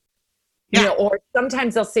 Yeah. You know, or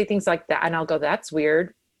sometimes they'll say things like that and I'll go, that's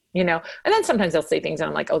weird. You know, and then sometimes they'll say things and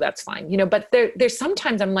I'm like, oh, that's fine. You know, but there's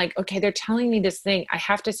sometimes I'm like, okay, they're telling me this thing. I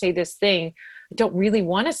have to say this thing. I don't really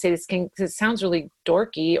want to say this thing because it sounds really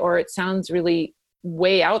dorky, or it sounds really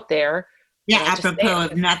way out there. Yeah, apropos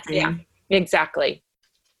of nothing. Yeah, exactly.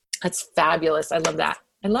 That's fabulous. I love that.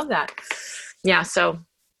 I love that. Yeah, so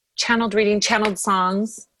channeled reading, channeled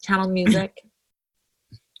songs, channeled music,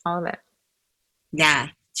 all of it. Yeah,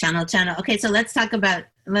 channel. Okay, so let's talk about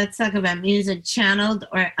music, channeled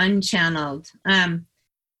or unchanneled.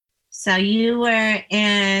 So you were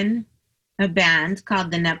in a band called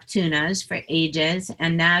the Neptunas for ages,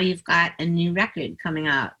 and now you've got a new record coming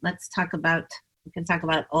out. We can talk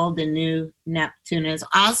about old and new Neptunas.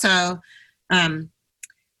 Also,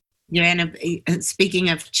 you're in speaking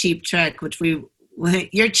of Cheap Trick, which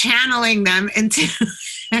you're channeling them into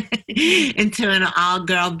into an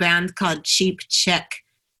all-girl band called Cheap Chick.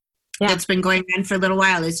 Yeah. That's been going on for a little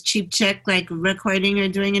while. Is Cheap Chick like recording or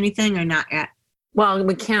doing anything, or not yet? Well,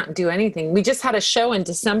 we can't do anything. We just had a show in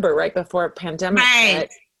December, right before a pandemic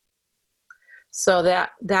hit. So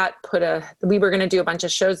that we were going to do a bunch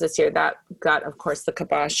of shows this year. That got, of course, the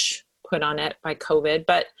kibosh put on it by COVID.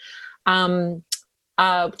 But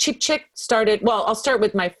Cheap Chick started, well, I'll start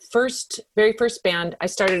with my very first band. I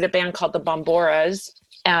started a band called the Bomboras.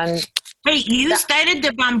 And wait, you started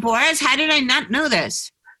the Bomboras? How did I not know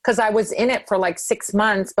this? Because I was in it for like 6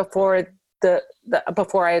 months before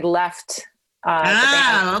before I left. The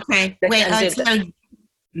band. Okay. Wait,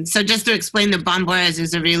 so just to explain, the Bomboras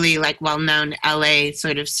is a really like well-known LA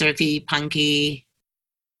sort of surfy, punky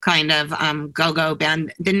kind of go-go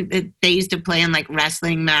band. They used to play in like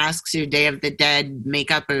wrestling masks or Day of the Dead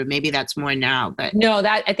makeup, or maybe that's more now. But no,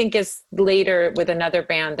 that I think is later with another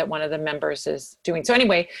band that one of the members is doing. So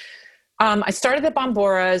anyway, I started the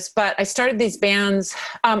Bomboras, but I started these bands.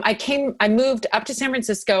 I moved up to San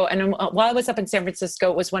Francisco, and while I was up in San Francisco,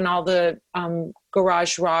 it was when all the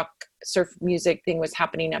garage rock surf music thing was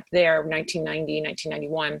happening up there, 1990,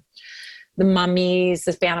 1991. The Mummies,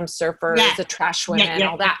 the Phantom Surfers, the Trash Women,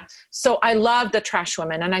 all that. So I loved the Trash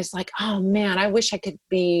Women, and I was like, oh man, I wish I could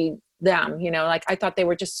be them. You know, like I thought they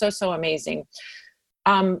were just so amazing.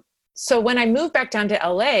 So when I moved back down to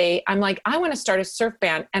LA, I'm like, I want to start a surf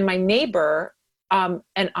band. And my neighbor and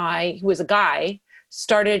I, who was a guy,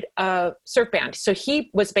 started a surf band. So he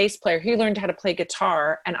was a bass player. He learned how to play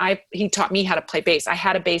guitar, and he taught me how to play bass. I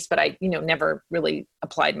had a bass, but I, never really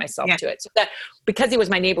applied myself to it. So that because he was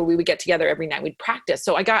my neighbor, we would get together every night. We'd practice.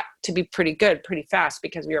 So I got to be pretty good, pretty fast,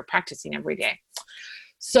 because we were practicing every day.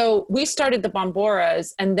 So we started the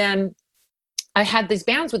Bomboras, and then I had these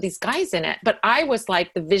bands with these guys in it, but I was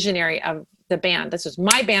like the visionary of the band. This was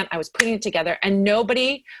my band. I was putting it together, and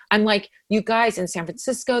I'm like, you guys in San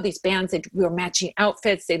Francisco, these bands, we were matching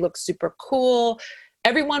outfits. They look super cool.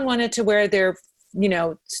 Everyone wanted to wear their,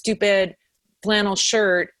 stupid flannel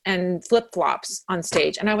shirt and flip-flops on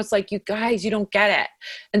stage. And I was like, you guys, you don't get it.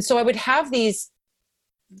 And so I would have these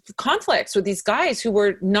conflicts with these guys who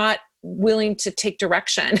were not willing to take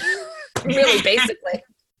direction, really, basically.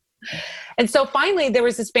 And so finally there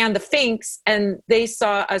was this band, the Finks, and they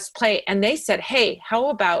saw us play, and they said, hey, how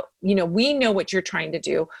about, we know what you're trying to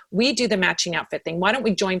do. We do the matching outfit thing. Why don't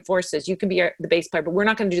we join forces? You can be the bass player, but we're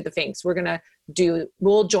not going to do the Finks.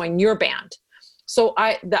 We'll join your band. So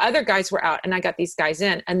the other guys were out, and I got these guys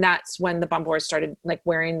in, and that's when the Bomboras started like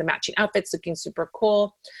wearing the matching outfits, looking super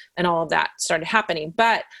cool, and all of that started happening.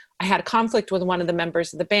 But I had a conflict with one of the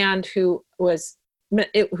members of the band who is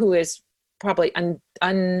probably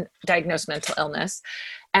undiagnosed mental illness.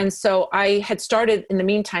 And so I had started the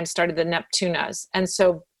Neptunas. And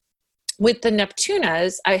so with the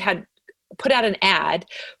Neptunas, I had put out an ad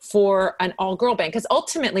for an all-girl band, because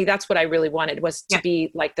ultimately that's what I really wanted, was to be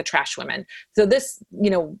like the Trash Women. So this,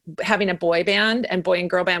 having a boy band and boy and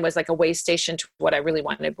girl band was like a way station to what I really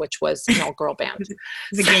wanted, which was an all-girl band.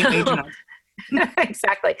 The gateway drug.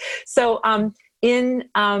 Exactly. So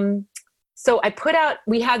So I put out,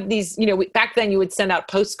 we had these, back then you would send out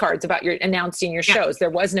postcards about announcing your shows. There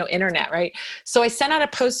was no internet, right? So I sent out a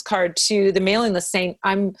postcard to the mailing list saying,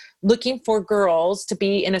 I'm looking for girls to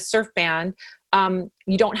be in a surf band.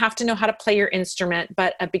 You don't have to know how to play your instrument,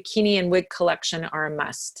 but a bikini and wig collection are a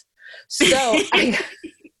must.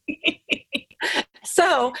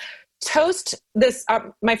 So, Toast,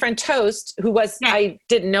 my friend Toast, who was, I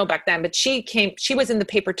didn't know back then, but she was in the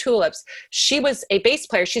Paper Tulips. She was a bass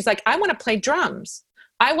player. She's like, I want to play drums.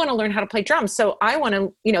 I want to learn how to play drums. So I want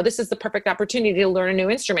to, this is the perfect opportunity to learn a new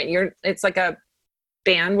instrument. It's like a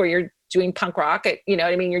band where you're doing punk rock, you know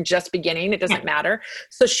what I mean? You're just beginning. It doesn't matter.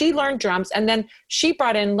 So she learned drums, and then she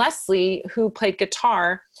brought in Leslie, who played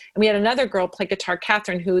guitar, and we had another girl play guitar,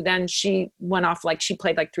 Catherine, who then she went off, she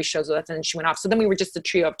played 3 shows with us, and then she went off. So then we were just a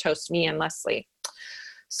trio of Toast, me and Leslie.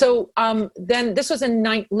 So then this was in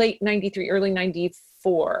late 93, early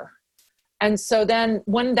 94. And so then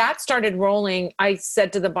when that started rolling, I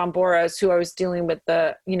said to the Bomboras, who I was dealing with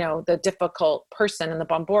the difficult person in the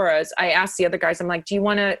Bomboras, I asked the other guys, I'm like, do you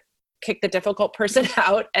want to kick the difficult person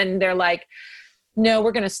out? And they're like, no,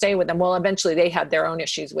 we're going to stay with them. Well, eventually they had their own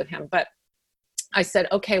issues with him. But I said,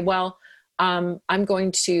 okay, well, I'm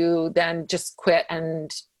going to then just quit,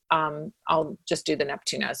 and I'll just do the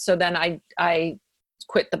Neptunas. So then I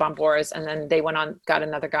quit the Bomboras, and then they went on, got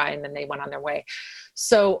another guy, and then they went on their way.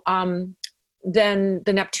 So then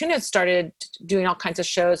the Neptunas started doing all kinds of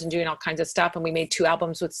shows and doing all kinds of stuff. And we made 2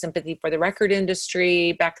 albums with Sympathy for the Record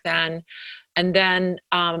Industry back then. And then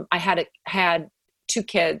I had 2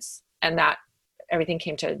 kids, and that everything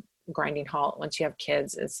came to a grinding halt. Once you have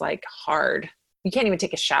kids, it's hard. You can't even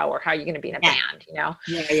take a shower. How are you going to be in a band, Yeah.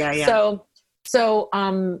 So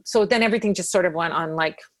then everything just sort of went on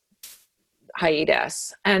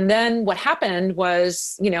hiatus. And then what happened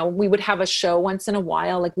was, we would have a show once in a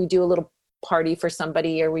while, we do a little party for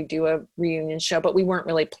somebody, or we do a reunion show, but we weren't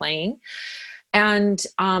really playing. And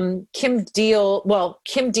Kim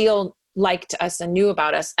Deal liked us and knew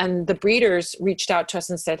about us, and the Breeders reached out to us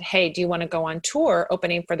and said, hey, do you want to go on tour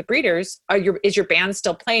opening for the Breeders? Is your band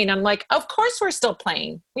still playing? I'm like, of course we're still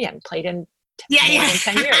playing. We haven't played in more than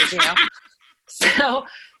 10 years,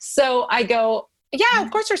 So I go, yeah,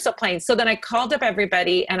 of course we're still playing. So then I called up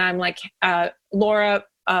everybody, and I'm like, Laura,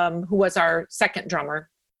 who was our second drummer,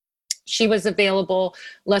 she was available.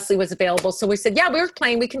 Leslie was available. So we said, yeah, we're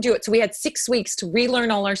playing. We can do it. So we had 6 weeks to relearn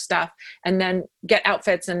all our stuff and then get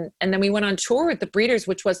outfits. And then we went on tour with the Breeders,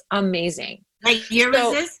 which was amazing. What year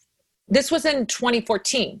was this? This was in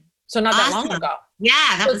 2014. So not that long ago.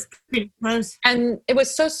 Yeah, that was pretty close. And it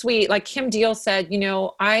was so sweet. Kim Deal said,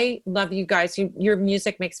 I love you guys. Your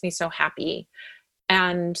music makes me so happy.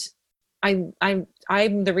 And I'm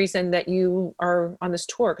the reason that you are on this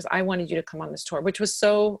tour, because I wanted you to come on this tour, which was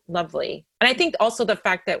so lovely. And I think also the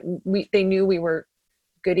fact that they knew we were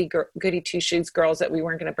goody 2-shoes girls, that we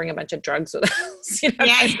weren't going to bring a bunch of drugs with us.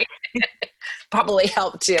 Probably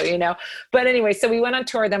helped too, But anyway, so we went on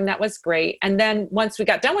tour with them. That was great. And then once we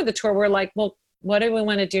got done with the tour, we're like, well, what do we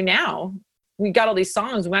want to do now? We got all these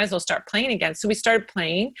songs. We might as well start playing again. So we started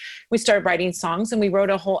playing. We started writing songs, and we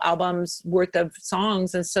wrote a whole album's worth of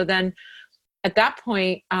songs. And so then at that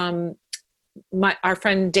point, our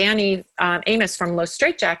friend Danny Amos from Los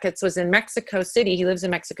Straitjackets was in Mexico City. He lives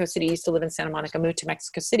in Mexico City. He used to live in Santa Monica, moved to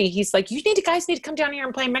Mexico City. He's like, guys need to come down here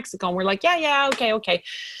and play in Mexico. And we're like, yeah, okay.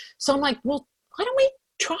 So I'm like, well, why don't we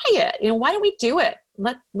try it? Why don't we do it?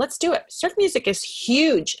 Let's do it. Surf music is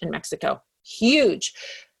huge in Mexico. Huge.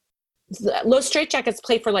 Los Straitjackets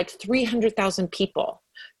play for 300,000 people.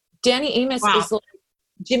 Danny Amos is like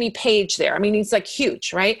Jimmy Page there. I mean, he's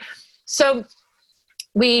huge, right? So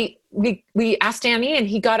we asked Danny, and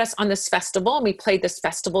he got us on this festival, and we played this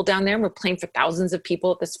festival down there, and we're playing for thousands of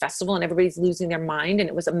people at this festival, and everybody's losing their mind, and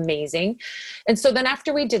it was amazing. And so then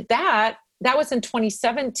after we did that was in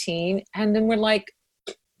 2017. And then we're like,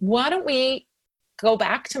 why don't we go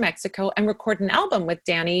back to Mexico and record an album with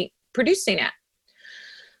Danny producing it?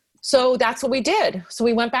 So that's what we did. So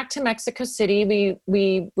we went back to Mexico City.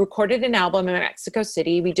 We recorded an album in Mexico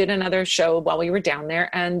City. We did another show while we were down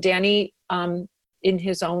there. And Danny, in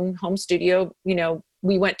his own home studio,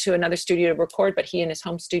 we went to another studio to record, but he in his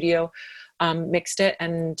home studio mixed it.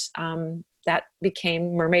 And that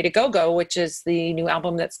became Mermaid A Go-Go, which is the new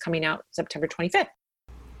album that's coming out September 25th.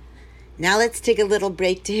 Now let's take a little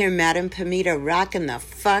break to hear Madame Pamita rockin' the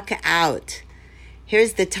fuck out.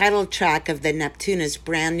 Here's the title track of the Neptunas'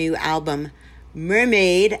 brand new album,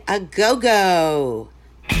 Mermaid A Go-Go.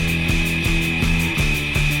 The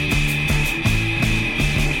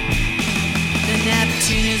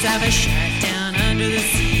Neptunas have a shack down under the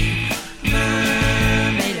sea.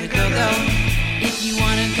 Mermaid A Go-Go. If you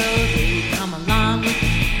wanna go, they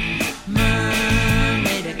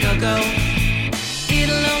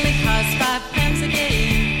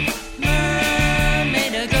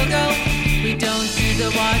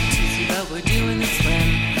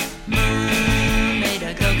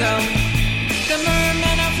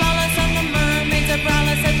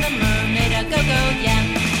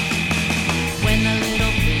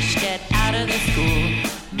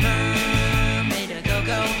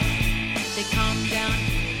they calm down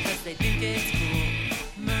because they think it's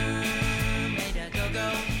cool. Mermaid a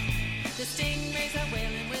go-go. The stingrays are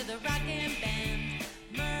wailing with a rockin' band.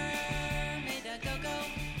 Mermaid a go-go.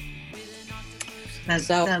 With an octopus. That's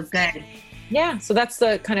So- so good. Yeah, so that's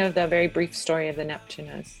the kind of the very brief story of the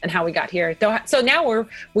Neptunus and how we got here. So now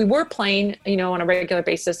we were playing, on a regular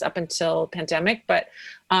basis up until pandemic, but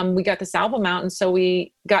we got this album out, and so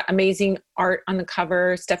we got amazing art on the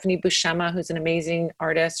cover. Stephanie Buscema, who's an amazing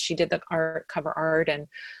artist, she did the cover art, and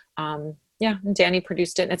and Danny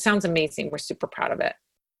produced it, and it sounds amazing. We're super proud of it.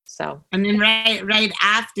 So, And then right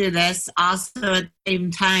after this, also at the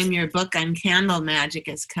same time, your book on candle magic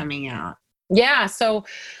is coming out. yeah, so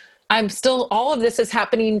I'm still, all of this is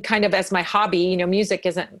happening kind of as my hobby. Music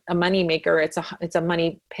isn't a money maker. It's a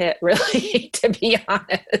money pit, really, to be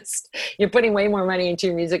honest. You're putting way more money into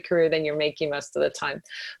your music career than you're making most of the time.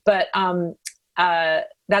 But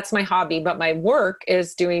that's my hobby. But my work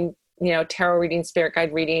is doing, tarot readings, spirit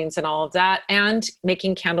guide readings, and all of that, and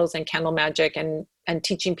making candles and candle magic and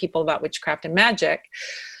teaching people about witchcraft and magic.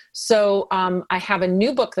 So I have a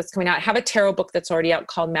new book that's coming out. I have a tarot book that's already out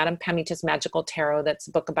called Madame Pamita's Magical Tarot. That's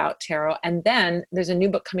a book about tarot. And then there's a new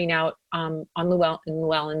book coming out on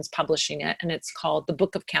Llewellyn's publishing it. And it's called The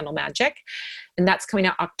Book of Candle Magic. And that's coming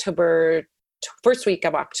out first week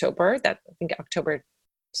of October. I think October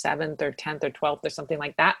 7th or 10th or 12th or something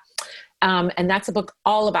like that. And that's a book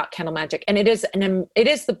all about candle magic. And it is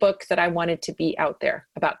the book that I wanted to be out there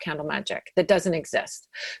about candle magic that doesn't exist.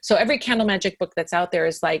 So every candle magic book that's out there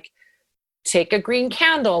is like, take a green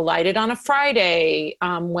candle, light it on a Friday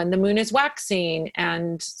when the moon is waxing,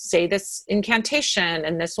 and say this incantation,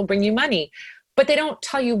 and this will bring you money. But they don't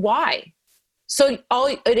tell you why. So all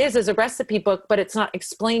it is a recipe book, but it's not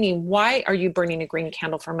explaining, why are you burning a green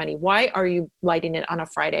candle for money? Why are you lighting it on a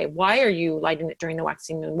Friday? Why are you lighting it during the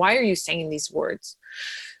waxing moon? Why are you saying these words?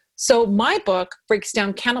 So my book breaks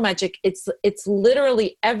down candle magic. It's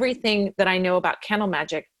literally everything that I know about candle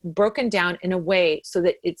magic broken down in a way so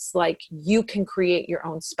that it's like you can create your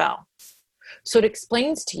own spell. So it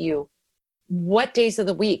explains to you what days of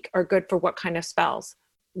the week are good for what kind of spells,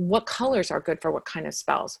 what colors are good for what kind of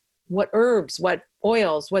spells, what herbs, what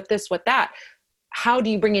oils, what this, what that. How do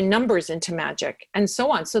you bring in numbers into magic, and so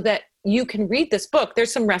on, so that you can read this book.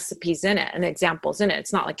 There's some recipes in it and examples in it.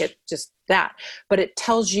 It's not like it just that, but it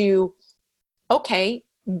tells you, okay,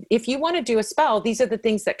 if you want to do a spell, these are the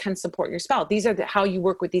things that can support your spell. These are how you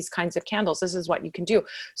work with these kinds of candles. This is what you can do.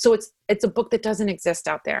 So it's a book that doesn't exist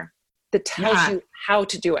out there that tells you how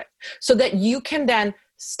to do it, so that you can then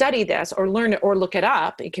study this or learn it or look it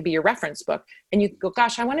up. It could be your reference book, and you go,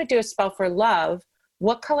 gosh, I want to do a spell for love.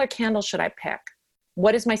 What color candle should I pick?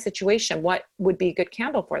 What is my situation? What would be a good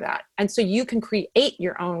candle for that? And so you can create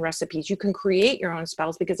your own recipes. You can create your own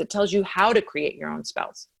spells because it tells you how to create your own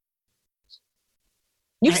spells.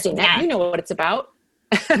 You've seen it. You know what it's about.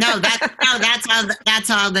 That's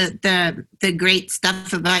all the great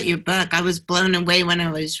stuff about your book. I was blown away when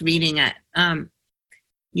I was reading it.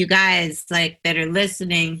 You guys that are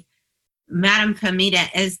listening, Madame Pamita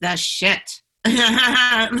is the shit.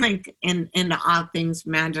 Into all things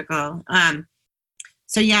magical.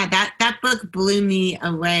 So yeah, that book blew me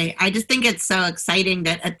away. I just think it's so exciting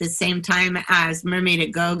that at the same time as Mermaid a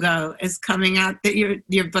Go-Go is coming out, that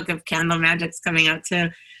your book of candle magic's coming out too.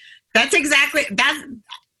 That's exactly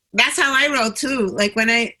that's how I roll too. Like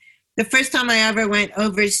the first time I ever went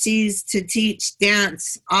overseas to teach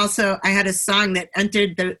dance, also I had a song that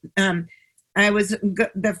entered the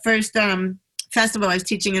first festival I was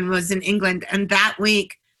teaching in was in England, and that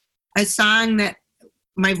week a song that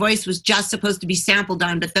my voice was just supposed to be sampled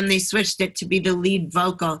on, but then they switched it to be the lead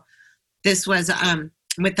vocal. This was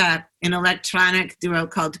with an electronic duo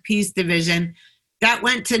called Peace Division. That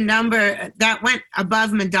went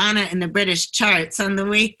above Madonna in the British charts on the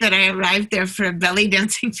week that I arrived there for a belly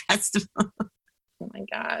dancing festival. Oh my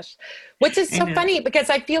gosh. Which is so funny, because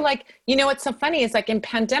I feel like, what's so funny is like in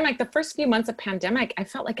pandemic, the first few months of pandemic, I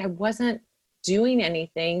felt like I wasn't doing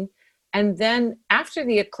anything. And then after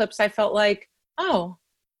the eclipse, I felt like, oh,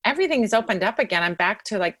 everything is opened up again. I'm back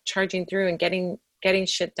to like charging through and getting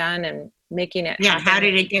shit done and making it happen. How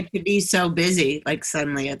did it get to be so busy? Like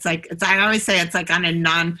suddenly I always say it's like on a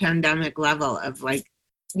non-pandemic level of like.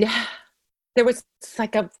 Yeah. There was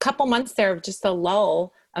like a couple months there of just a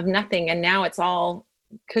lull of nothing. And now it's all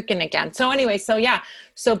cooking again. So anyway,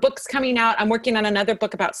 so books coming out. I'm working on another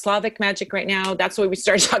book about Slavic magic right now. That's what we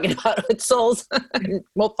started talking about with souls and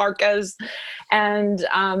Wolfarkas. And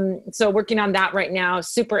so working on that right now,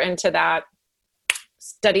 super into that,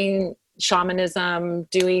 studying shamanism,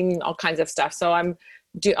 doing all kinds of stuff. So I'm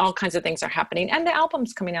do all kinds of things are happening, and the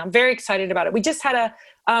album's coming out. I'm very excited about it. We just had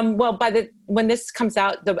when this comes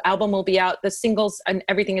out, the album will be out, the singles and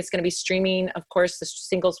everything is going to be streaming. Of course, the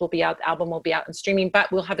singles will be out, the album will be out and streaming,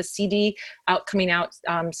 but we'll have a CD coming out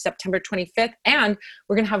September 25th. And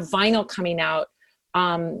we're going to have vinyl coming out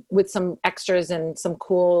with some extras and some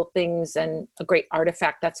cool things and a great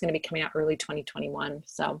artifact that's going to be coming out early 2021.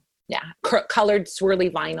 So yeah, colored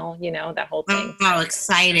swirly vinyl, that whole thing. Oh,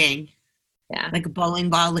 exciting. Yeah. Like a bowling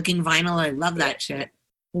ball looking vinyl. I love that shit.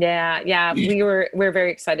 Yeah. We're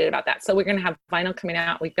very excited about that. So we're going to have vinyl coming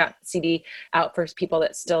out. We've got CD out for people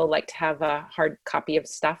that still like to have a hard copy of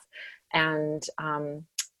stuff. And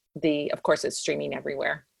of course it's streaming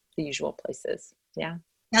everywhere, the usual places. Yeah.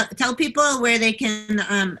 Tell people where they can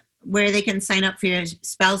sign up for your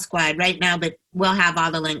Spell Squad right now, but we'll have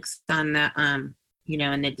all the links on the,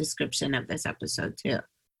 in the description of this episode too.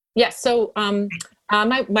 Yeah. So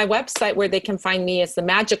my website where they can find me as the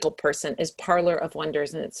magical person is Parlor of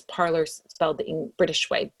Wonders, and it's Parlor spelled the British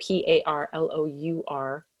way,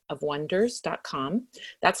 PARLOUR of wonders.com.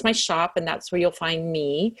 That's my shop, and that's where you'll find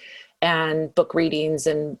me and book readings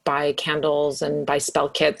and buy candles and buy spell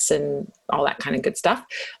kits and all that kind of good stuff.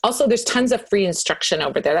 Also, there's tons of free instruction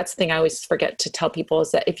over there. That's the thing I always forget to tell people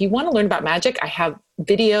is that if you want to learn about magic, I have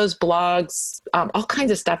videos, blogs, all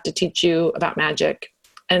kinds of stuff to teach you about magic.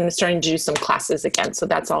 And starting to do some classes again. So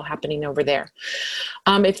that's all happening over there.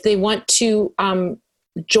 If they want to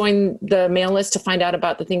join the mail list to find out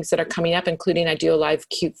about the things that are coming up, including I do a live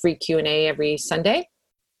free Q&A every Sunday,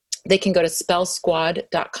 they can go to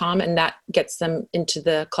spellsquad.com, and that gets them into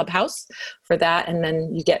the clubhouse for that. And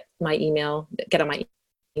then you get on my email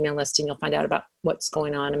list, and you'll find out about what's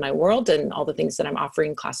going on in my world and all the things that I'm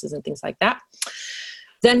offering, classes and things like that.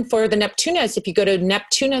 Then for the Neptunas, if you go to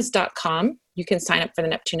neptunas.com, you can sign up for the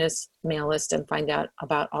Neptunas mail list and find out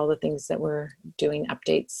about all the things that we're doing,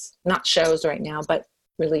 updates, not shows right now, but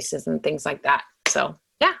releases and things like that. So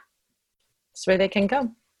yeah, that's where they can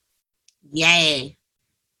go. Yay.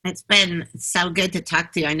 It's been so good to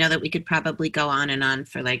talk to you. I know that we could probably go on and on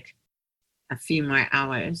for like a few more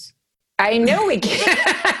hours. I know we can.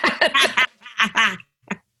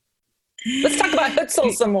 Let's talk about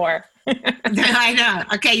Hutzel some more. I know.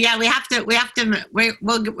 Okay, yeah,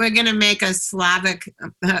 we're gonna make a Slavic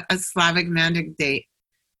magic date.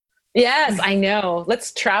 Yes, I know.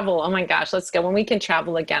 Let's travel. Oh my gosh, let's go. When we can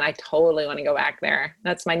travel again, I totally want to go back there.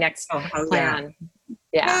 That's my next plan.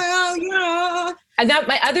 Yeah. Oh yeah. And that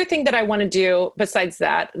my other thing that I want to do besides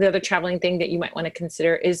that, the other traveling thing that you might want to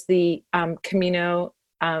consider is the Camino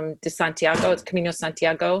de Santiago. It's Camino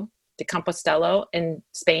Santiago de Compostela in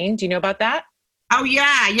Spain. Do you know about that? Oh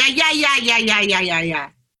yeah.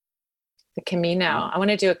 The Camino. I want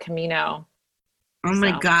to do a Camino. Oh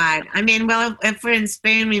my God. I mean, well, if we're in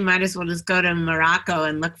Spain, we might as well just go to Morocco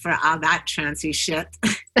and look for all that trancy shit.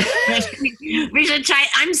 We should try.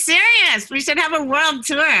 I'm serious. We should have a world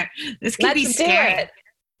tour. This could be scary.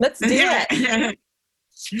 Let's do it.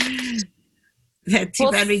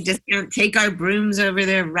 Too bad we just can't take our brooms over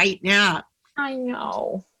there right now. I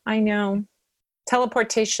know.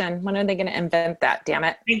 Teleportation. When are they going to invent that? Damn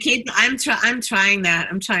it! I'm trying that.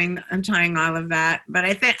 I'm trying all of that. But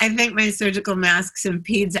I think my surgical masks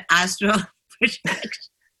impedes astral projection.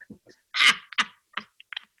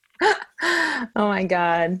 Oh my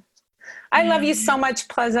God! I love you so much,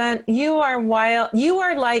 Pleasant. You are wild. You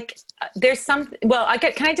are like. There's some. Well,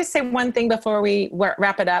 can I just say one thing before we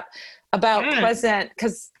wrap it up about Pleasant?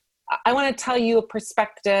 Because I want to tell you a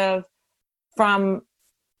perspective from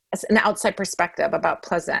an outside perspective about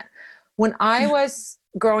Pleasant. When I was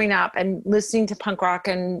growing up and listening to punk rock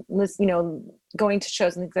and going to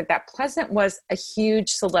shows and things like that, Pleasant was a huge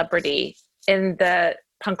celebrity in the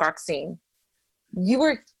punk rock scene. You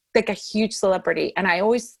were like a huge celebrity, and I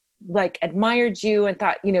always admired you and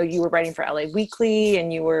thought, you were writing for LA Weekly,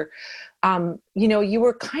 and you were, you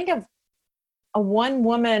were kind of a one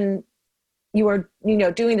woman. You were,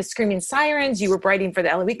 doing the Screaming Sirens. You were writing for the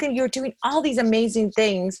LA Weekly. You were doing all these amazing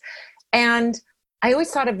things. And I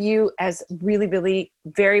always thought of you as really, really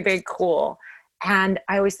very, very cool. And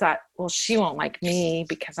I always thought, well, she won't like me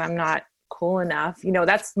because I'm not cool enough.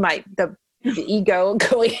 That's the ego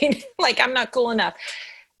going, I'm not cool enough.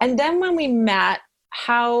 And then when we met,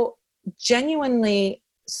 how genuinely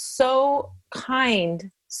so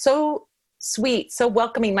kind, so sweet, so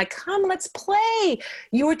welcoming, come, let's play.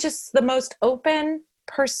 You were just the most open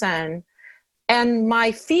person. And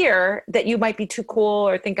my fear that you might be too cool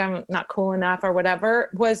or think I'm not cool enough or whatever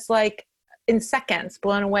was in seconds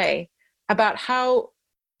blown away about how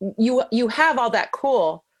you have all that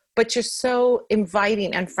cool, but you're so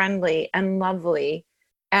inviting and friendly and lovely.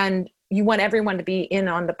 And you want everyone to be in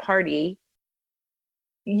on the party.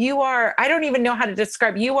 You are, I don't even know how to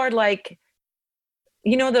describe, you are like,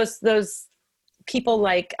 you know, those people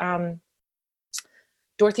like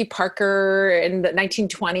Dorothy Parker in the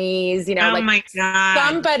 1920s, you know, Oh like my God.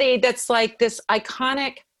 somebody that's like this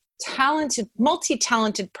iconic, talented,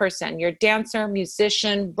 multi-talented person. You're a dancer,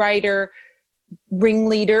 musician, writer,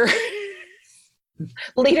 ringleader,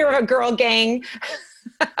 leader of a girl gang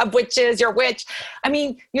of witches, you're a witch. I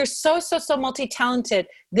mean, you're so multi-talented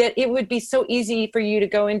that it would be so easy for you to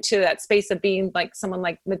go into that space of being like someone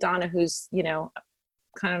like Madonna, who's, you know,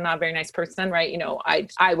 kind of not a very nice person, right? You know,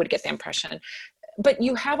 I would get the impression. But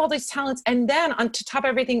you have all these talents. And then on to top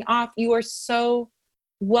everything off, you are so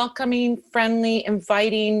welcoming, friendly,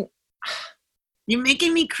 inviting. You're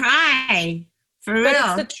making me cry. For real. But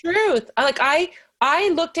it's the truth. Like I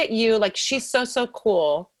looked at you like, she's so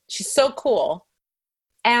cool. She's so cool.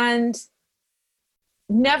 And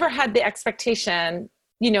never had the expectation,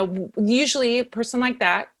 you know, usually a person like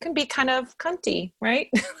that can be kind of cunty,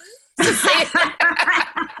 right?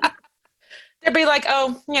 They'd be like,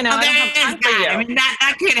 oh, you know, I don't have time for you. I mean,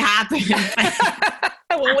 that could happen.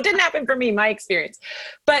 Well, it didn't happen for me, my experience.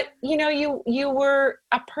 But, you know, you were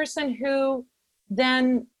a person who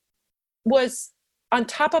then was on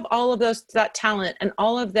top of all of that talent and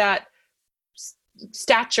all of that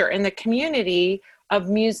stature in the community of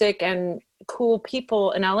music and cool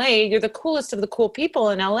people in LA. You're the coolest of the cool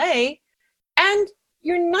people in LA. And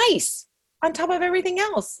you're nice on top of everything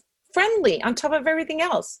else, friendly on top of everything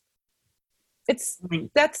else.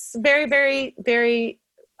 That's very, very, very,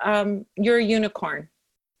 you're a unicorn.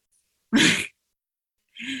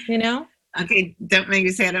 You know? Okay, don't make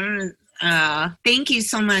me say it. Thank you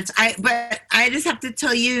so much. But I just have to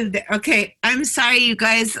tell you that, okay, I'm sorry, you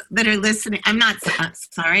guys that are listening. I'm not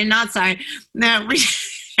sorry. No,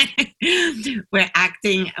 we're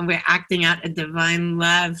acting out a divine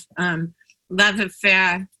love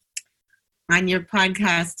affair on your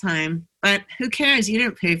podcast time. But who cares? You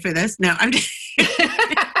didn't pay for this. No, I'm just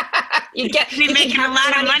you're making a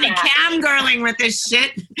lot of money cam girling with this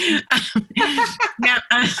shit.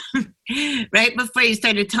 Right before you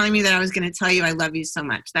started telling me that I was going to tell you I love you so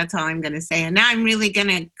much. That's all I'm going to say. And now I'm really going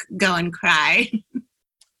to go and cry.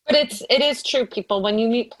 But it is true, people. When you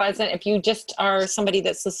meet Pleasant, if you just are somebody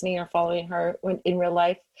that's listening or following her in real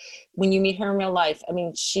life, when you meet her in real life, I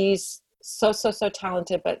mean, she's so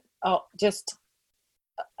talented, but just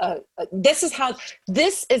this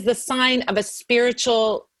is the sign of a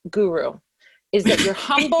spiritual guru, is that you're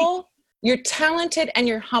humble, you're talented, and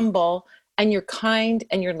you're humble, and you're kind,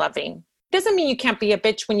 and you're loving. Doesn't mean you can't be a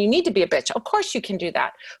bitch when you need to be a bitch. Of course you can do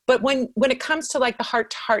that. But when it comes to like the heart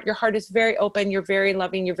to heart, your heart is very open, you're very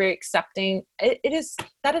loving, you're very accepting. That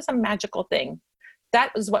is a magical thing.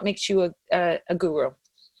 That is what makes you a guru.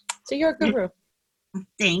 So you're a guru.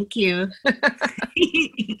 Thank you.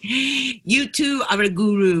 You too are a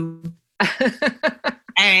guru. All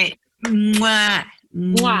right. Mwah.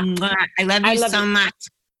 Mwah. Mwah. I love you so much.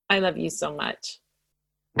 I love you so much.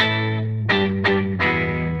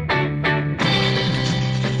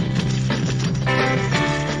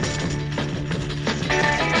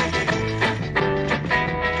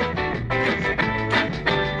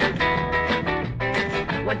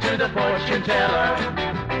 Went to the fortune teller,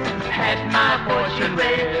 had my fortune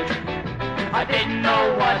read. I didn't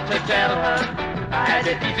know what to tell her, I had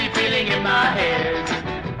a dizzy feeling in my head.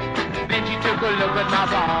 Then she took a look at my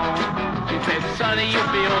palm. She said, sonny, you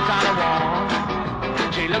feel kinda warm.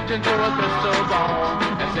 She looked into a crystal ball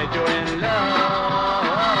and said, you're in love.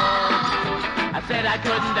 I said, I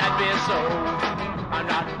couldn't that be so? I'm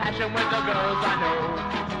not passion with the girls I know.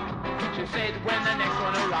 She said, when the next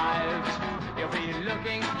one arrives, you'll be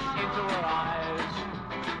looking into her eyes.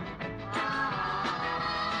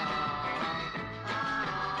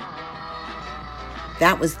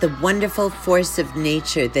 That was the wonderful force of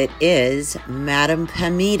nature that is Madame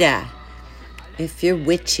Pamita. If you're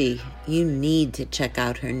witchy, you need to check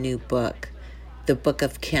out her new book, The Book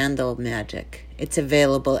of Candle Magic. It's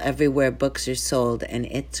available everywhere books are sold, and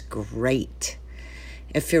it's great.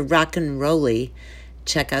 If you're rock and rolly,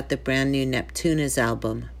 check out the brand new Neptuna's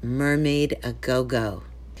album, Mermaid A Go-Go.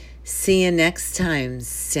 See you next time,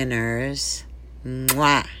 sinners.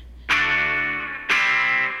 Mwah.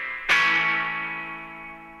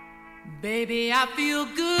 Baby, I feel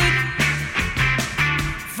good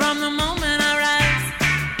from the moment I rise.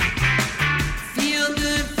 Feel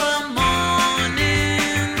good from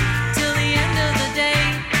morning till the end of the day.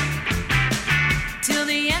 Till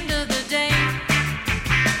the end of the day.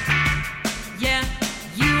 Yeah,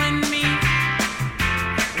 you and me,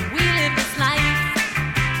 we live this life.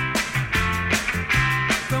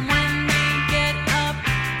 From when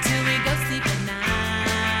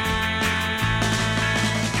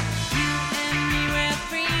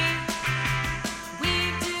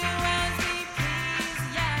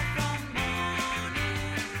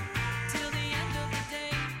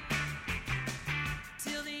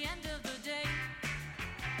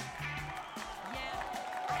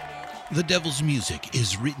The Devil's Music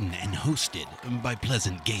is written and hosted by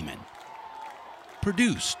Pleasant Gaiman.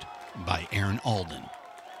 Produced by Aaron Alden.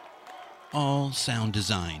 All sound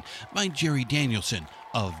design by Jerry Danielson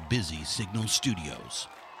of Busy Signal Studios.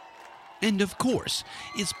 And of course,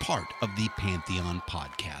 is part of the Pantheon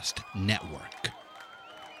Podcast Network.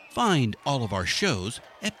 Find all of our shows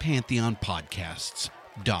at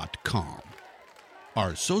pantheonpodcasts.com.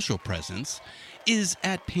 Our social presence is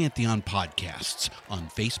at Pantheon Podcasts on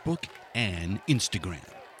Facebook and Instagram.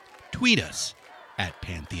 Tweet us at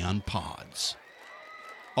Pantheon Pods.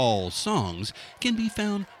 All songs can be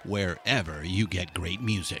found wherever you get great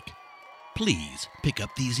music. Please pick up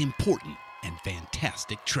these important and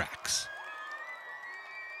fantastic tracks.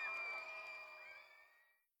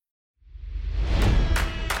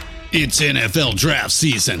 It's NFL draft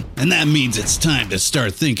season, and that means it's time to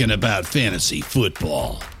start thinking about fantasy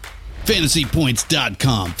football.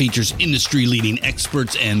 FantasyPoints.com features industry-leading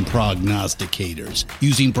experts and prognosticators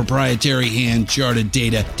using proprietary hand-charted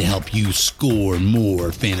data to help you score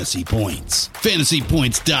more fantasy points.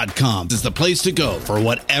 FantasyPoints.com is the place to go for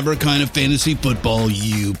whatever kind of fantasy football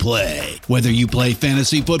you play. Whether you play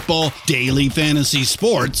fantasy football, daily fantasy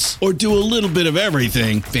sports, or do a little bit of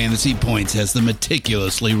everything, Fantasy Points has the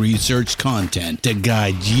meticulously researched content to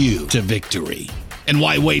guide you to victory. And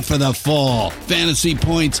why wait for the fall? Fantasy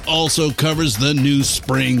Points also covers the new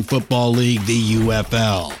spring football league, the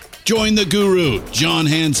UFL. Join the guru, John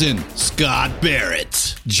Hansen, Scott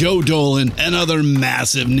Barrett, Joe Dolan, and other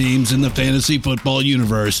massive names in the fantasy football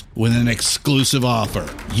universe with an exclusive offer.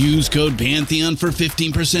 Use code Pantheon for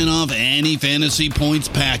 15% off any Fantasy Points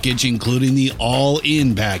package, including the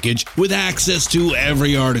all-in package, with access to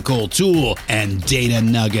every article, tool, and data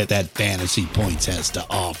nugget that Fantasy Points has to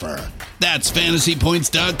offer. That's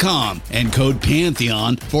FantasyPoints.com and code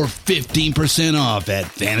Pantheon for 15% off at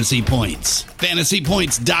Fantasy Points.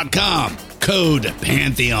 FantasyPoints.com, code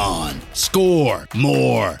Pantheon. Score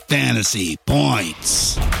more fantasy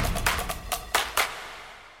points.